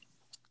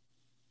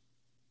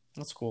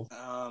 That's cool.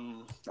 I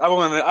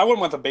wouldn't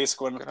want the basic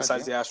one Good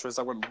besides idea. the Astros.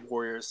 I want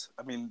Warriors.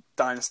 I mean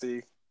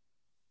Dynasty.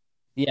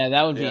 Yeah,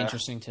 that would be Yeah.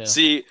 interesting too.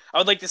 See, I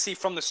would like to see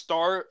from the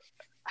start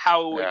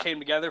how Yeah. it came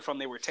together. From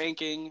they were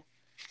tanking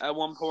at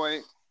one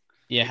point,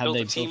 Yeah, how built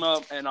they a team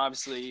built- up, and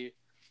obviously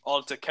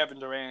all to Kevin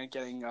Durant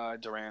getting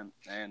Durant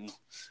and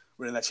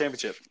winning that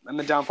championship, and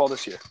the downfall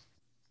this year.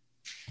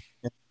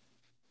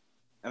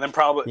 And then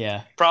probably Yeah, that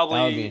would be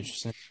probably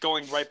interesting.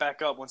 going right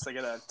back up once they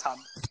get a top,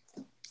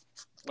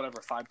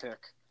 5 pick.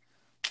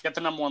 Get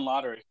the number 1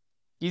 lottery.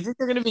 You think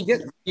they're gonna be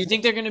good? You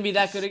think they're gonna be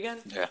that good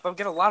again? They'll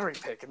get a lottery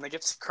pick, and they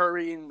get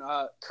Curry and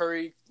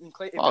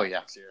Clay Oh, yeah.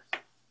 next year.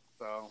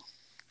 So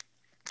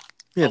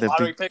Yeah, a they're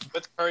lottery big. pick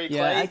with Curry,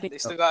 Yeah, Clay. I think They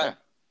so. still got.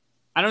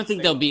 I don't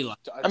think they'll be like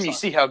I mean, you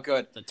see how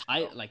good. the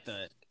tight, like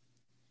the.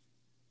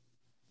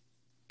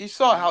 You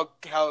saw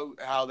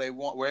how they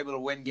were able to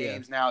win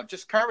games now.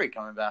 Just Curry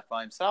coming back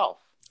by himself.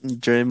 They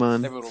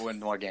Draymond. would win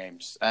more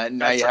games. And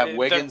now That's you right. have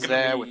Wiggins They're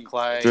gonna there be- with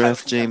Clay,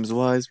 Draft James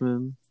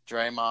Wiseman.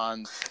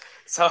 Draymond.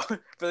 So for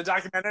the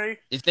documentary,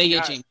 If they get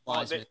yeah, James well,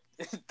 Wiseman,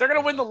 they're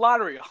gonna win the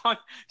lottery.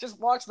 Just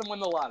watch them win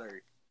the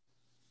lottery.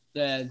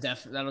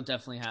 that'll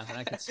definitely happen.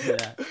 I can see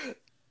that.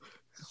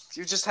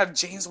 You just have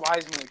James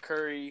Wiseman and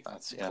Curry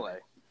That's play.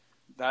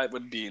 That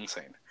would be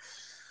insane.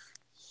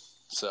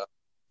 So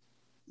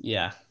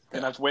Yeah.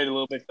 and I've to wait a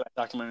little bit for that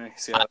documentary.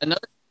 See how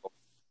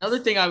Another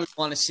thing I would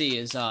want to see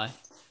is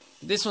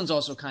this one's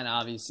also kind of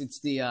obvious. It's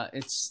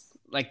it's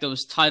like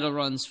those title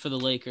runs for the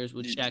Lakers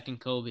with Shaq and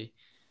Kobe.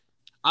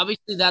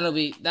 Obviously, that'll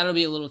be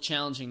a little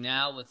challenging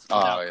now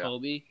without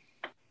Kobe.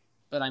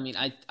 But I mean,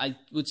 I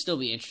would still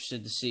be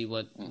interested to see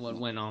what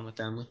went on with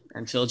them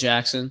and Phil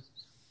Jackson.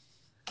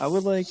 I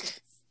would like.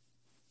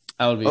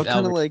 That would be. I'd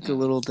kind of like a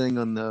little thing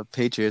on the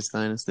Patriots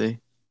dynasty.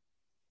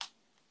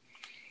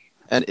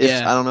 And if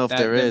I don't know if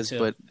there is, too.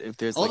 but if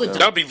there's All like the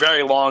that would be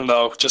very long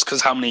though, just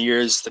because how many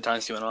years the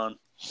dynasty went on.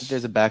 if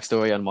there's a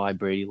backstory on why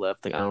Brady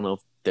left, like I don't know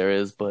if there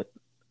is, but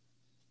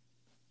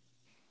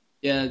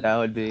Yeah, that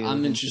would be.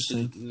 I'm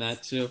interested in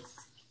that too.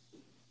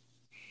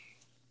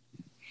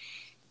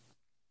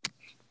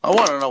 I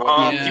want to know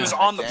what He was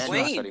on the Daniel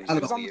plane. said He gonna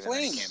was on the leave and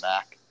then he plane. came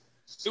back.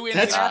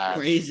 That's Yeah.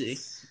 crazy.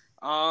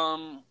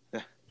 Um,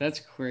 That's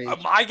crazy.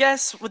 my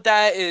guess with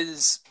that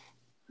is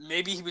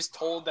maybe he was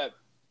told that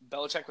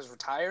Belichick was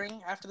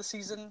retiring after the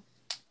season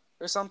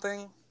or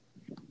something.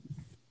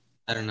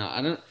 I don't know.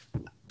 I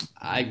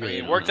I really mean,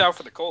 it don't worked know. out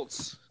for the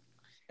Colts.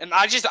 And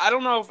I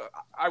don't know if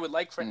I would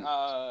like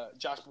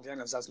Josh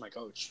McDaniels as my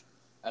coach,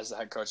 as the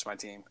head coach of my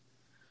team.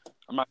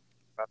 I'm not.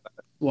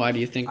 Why do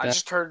you think I that?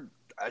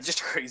 just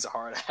heard he's a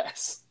hard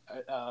ass.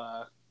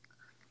 I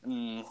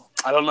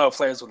don't know if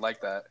players would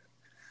like that.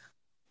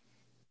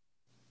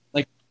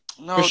 Like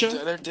no,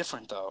 Christian? they're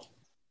different though.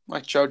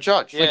 Like Joe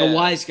Judge. Yeah. Like a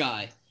wise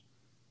guy.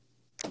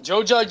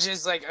 Joe Judge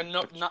is like a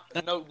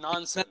no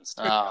nonsense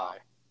guy.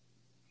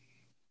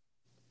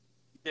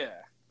 Yeah.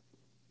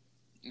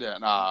 Yeah,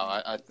 no,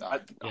 I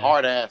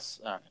hard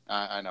ass.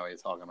 I know what you're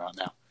talking about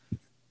now.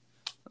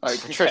 Like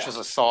Patricia's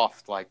a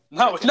soft, like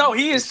No,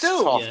 he is too.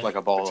 soft Yeah. like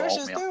a bowl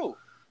Patricia's of oatmeal. too.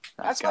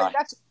 That's why. guy.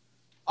 That's.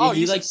 Oh, you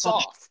he's like like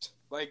soft.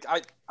 Like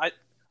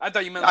I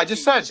thought you meant. I Like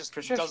just he said just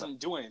Patricia. doesn't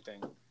do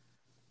anything.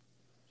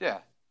 Yeah,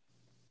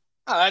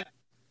 Oh, Well,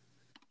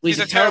 he's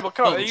a terrible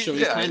coach. so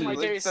he's yeah. kind of, like-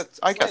 Like,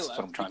 I guess that's what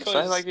I'm trying to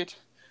say. Like it.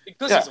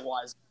 because Yeah. he's a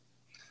wise.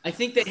 I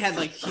think they had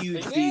like They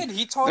huge did. beef.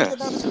 He talked Yeah.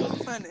 about his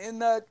girlfriend in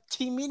the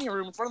team meeting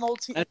room in front of the whole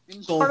team. That's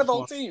In so front of the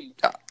whole funny. team.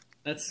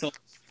 That's so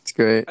It's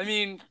great. I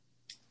mean,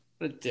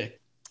 what a dick.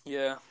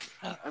 yeah.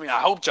 I mean, I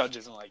hope Judge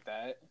isn't like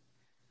that.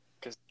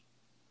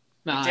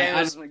 No,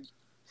 Daniels,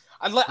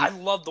 I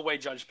love the way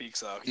Judge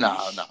speaks though. No.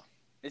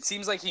 It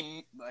seems like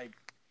he like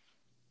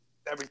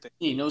everything.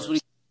 he knows what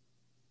he.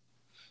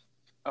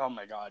 Oh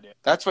my god, yeah.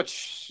 That's what.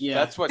 Yeah.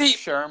 That's what He-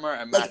 Shermer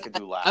and Like,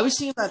 McAdoo laugh. I was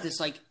thinking about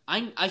this. Like I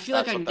feel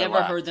That's like I what they never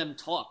lack. heard them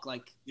talk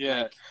like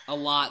Yeah. a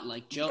lot.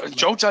 Like Joe.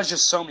 Joe Judge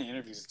does so many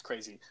interviews. It's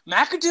crazy.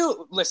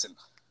 McAdoo, listen.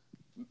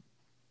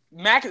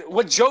 What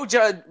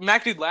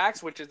McAdoo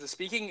lacks, which is the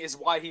speaking, is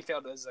why he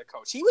failed as a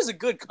coach. He was a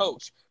good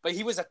coach, but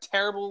he was a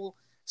terrible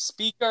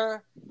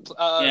speaker.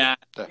 Yeah.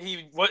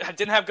 He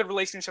didn't have good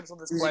relationships with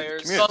his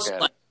players.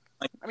 Communicator.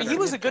 I mean, he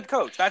was a good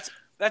coach.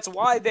 That's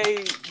why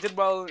they did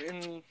well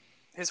in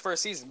his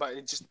first season, but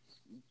it's just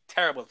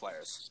terrible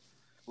players.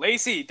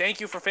 Lacey, thank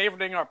you for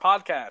favoriting our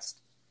podcast.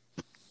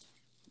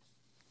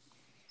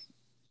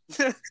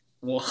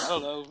 Well, I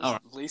don't know. All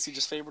right. Lacey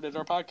just favorited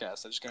our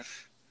podcast. I just got.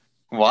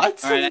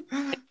 What? All right.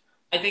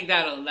 I think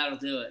that'll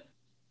do it.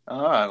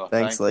 All right. Well,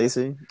 Thanks,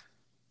 Lacey.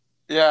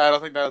 Yeah, I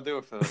don't think that'll do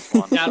it for this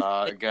one.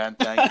 Yeah. Again,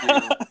 thank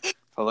you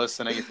for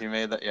listening. If you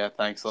made that, yeah,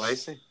 thanks,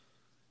 Lacey.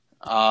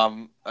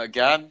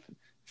 Again,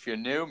 if you're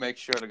new, make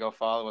sure to go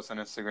follow us on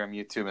Instagram,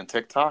 YouTube, and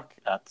TikTok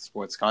at the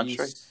Sports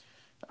Country,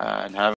 and have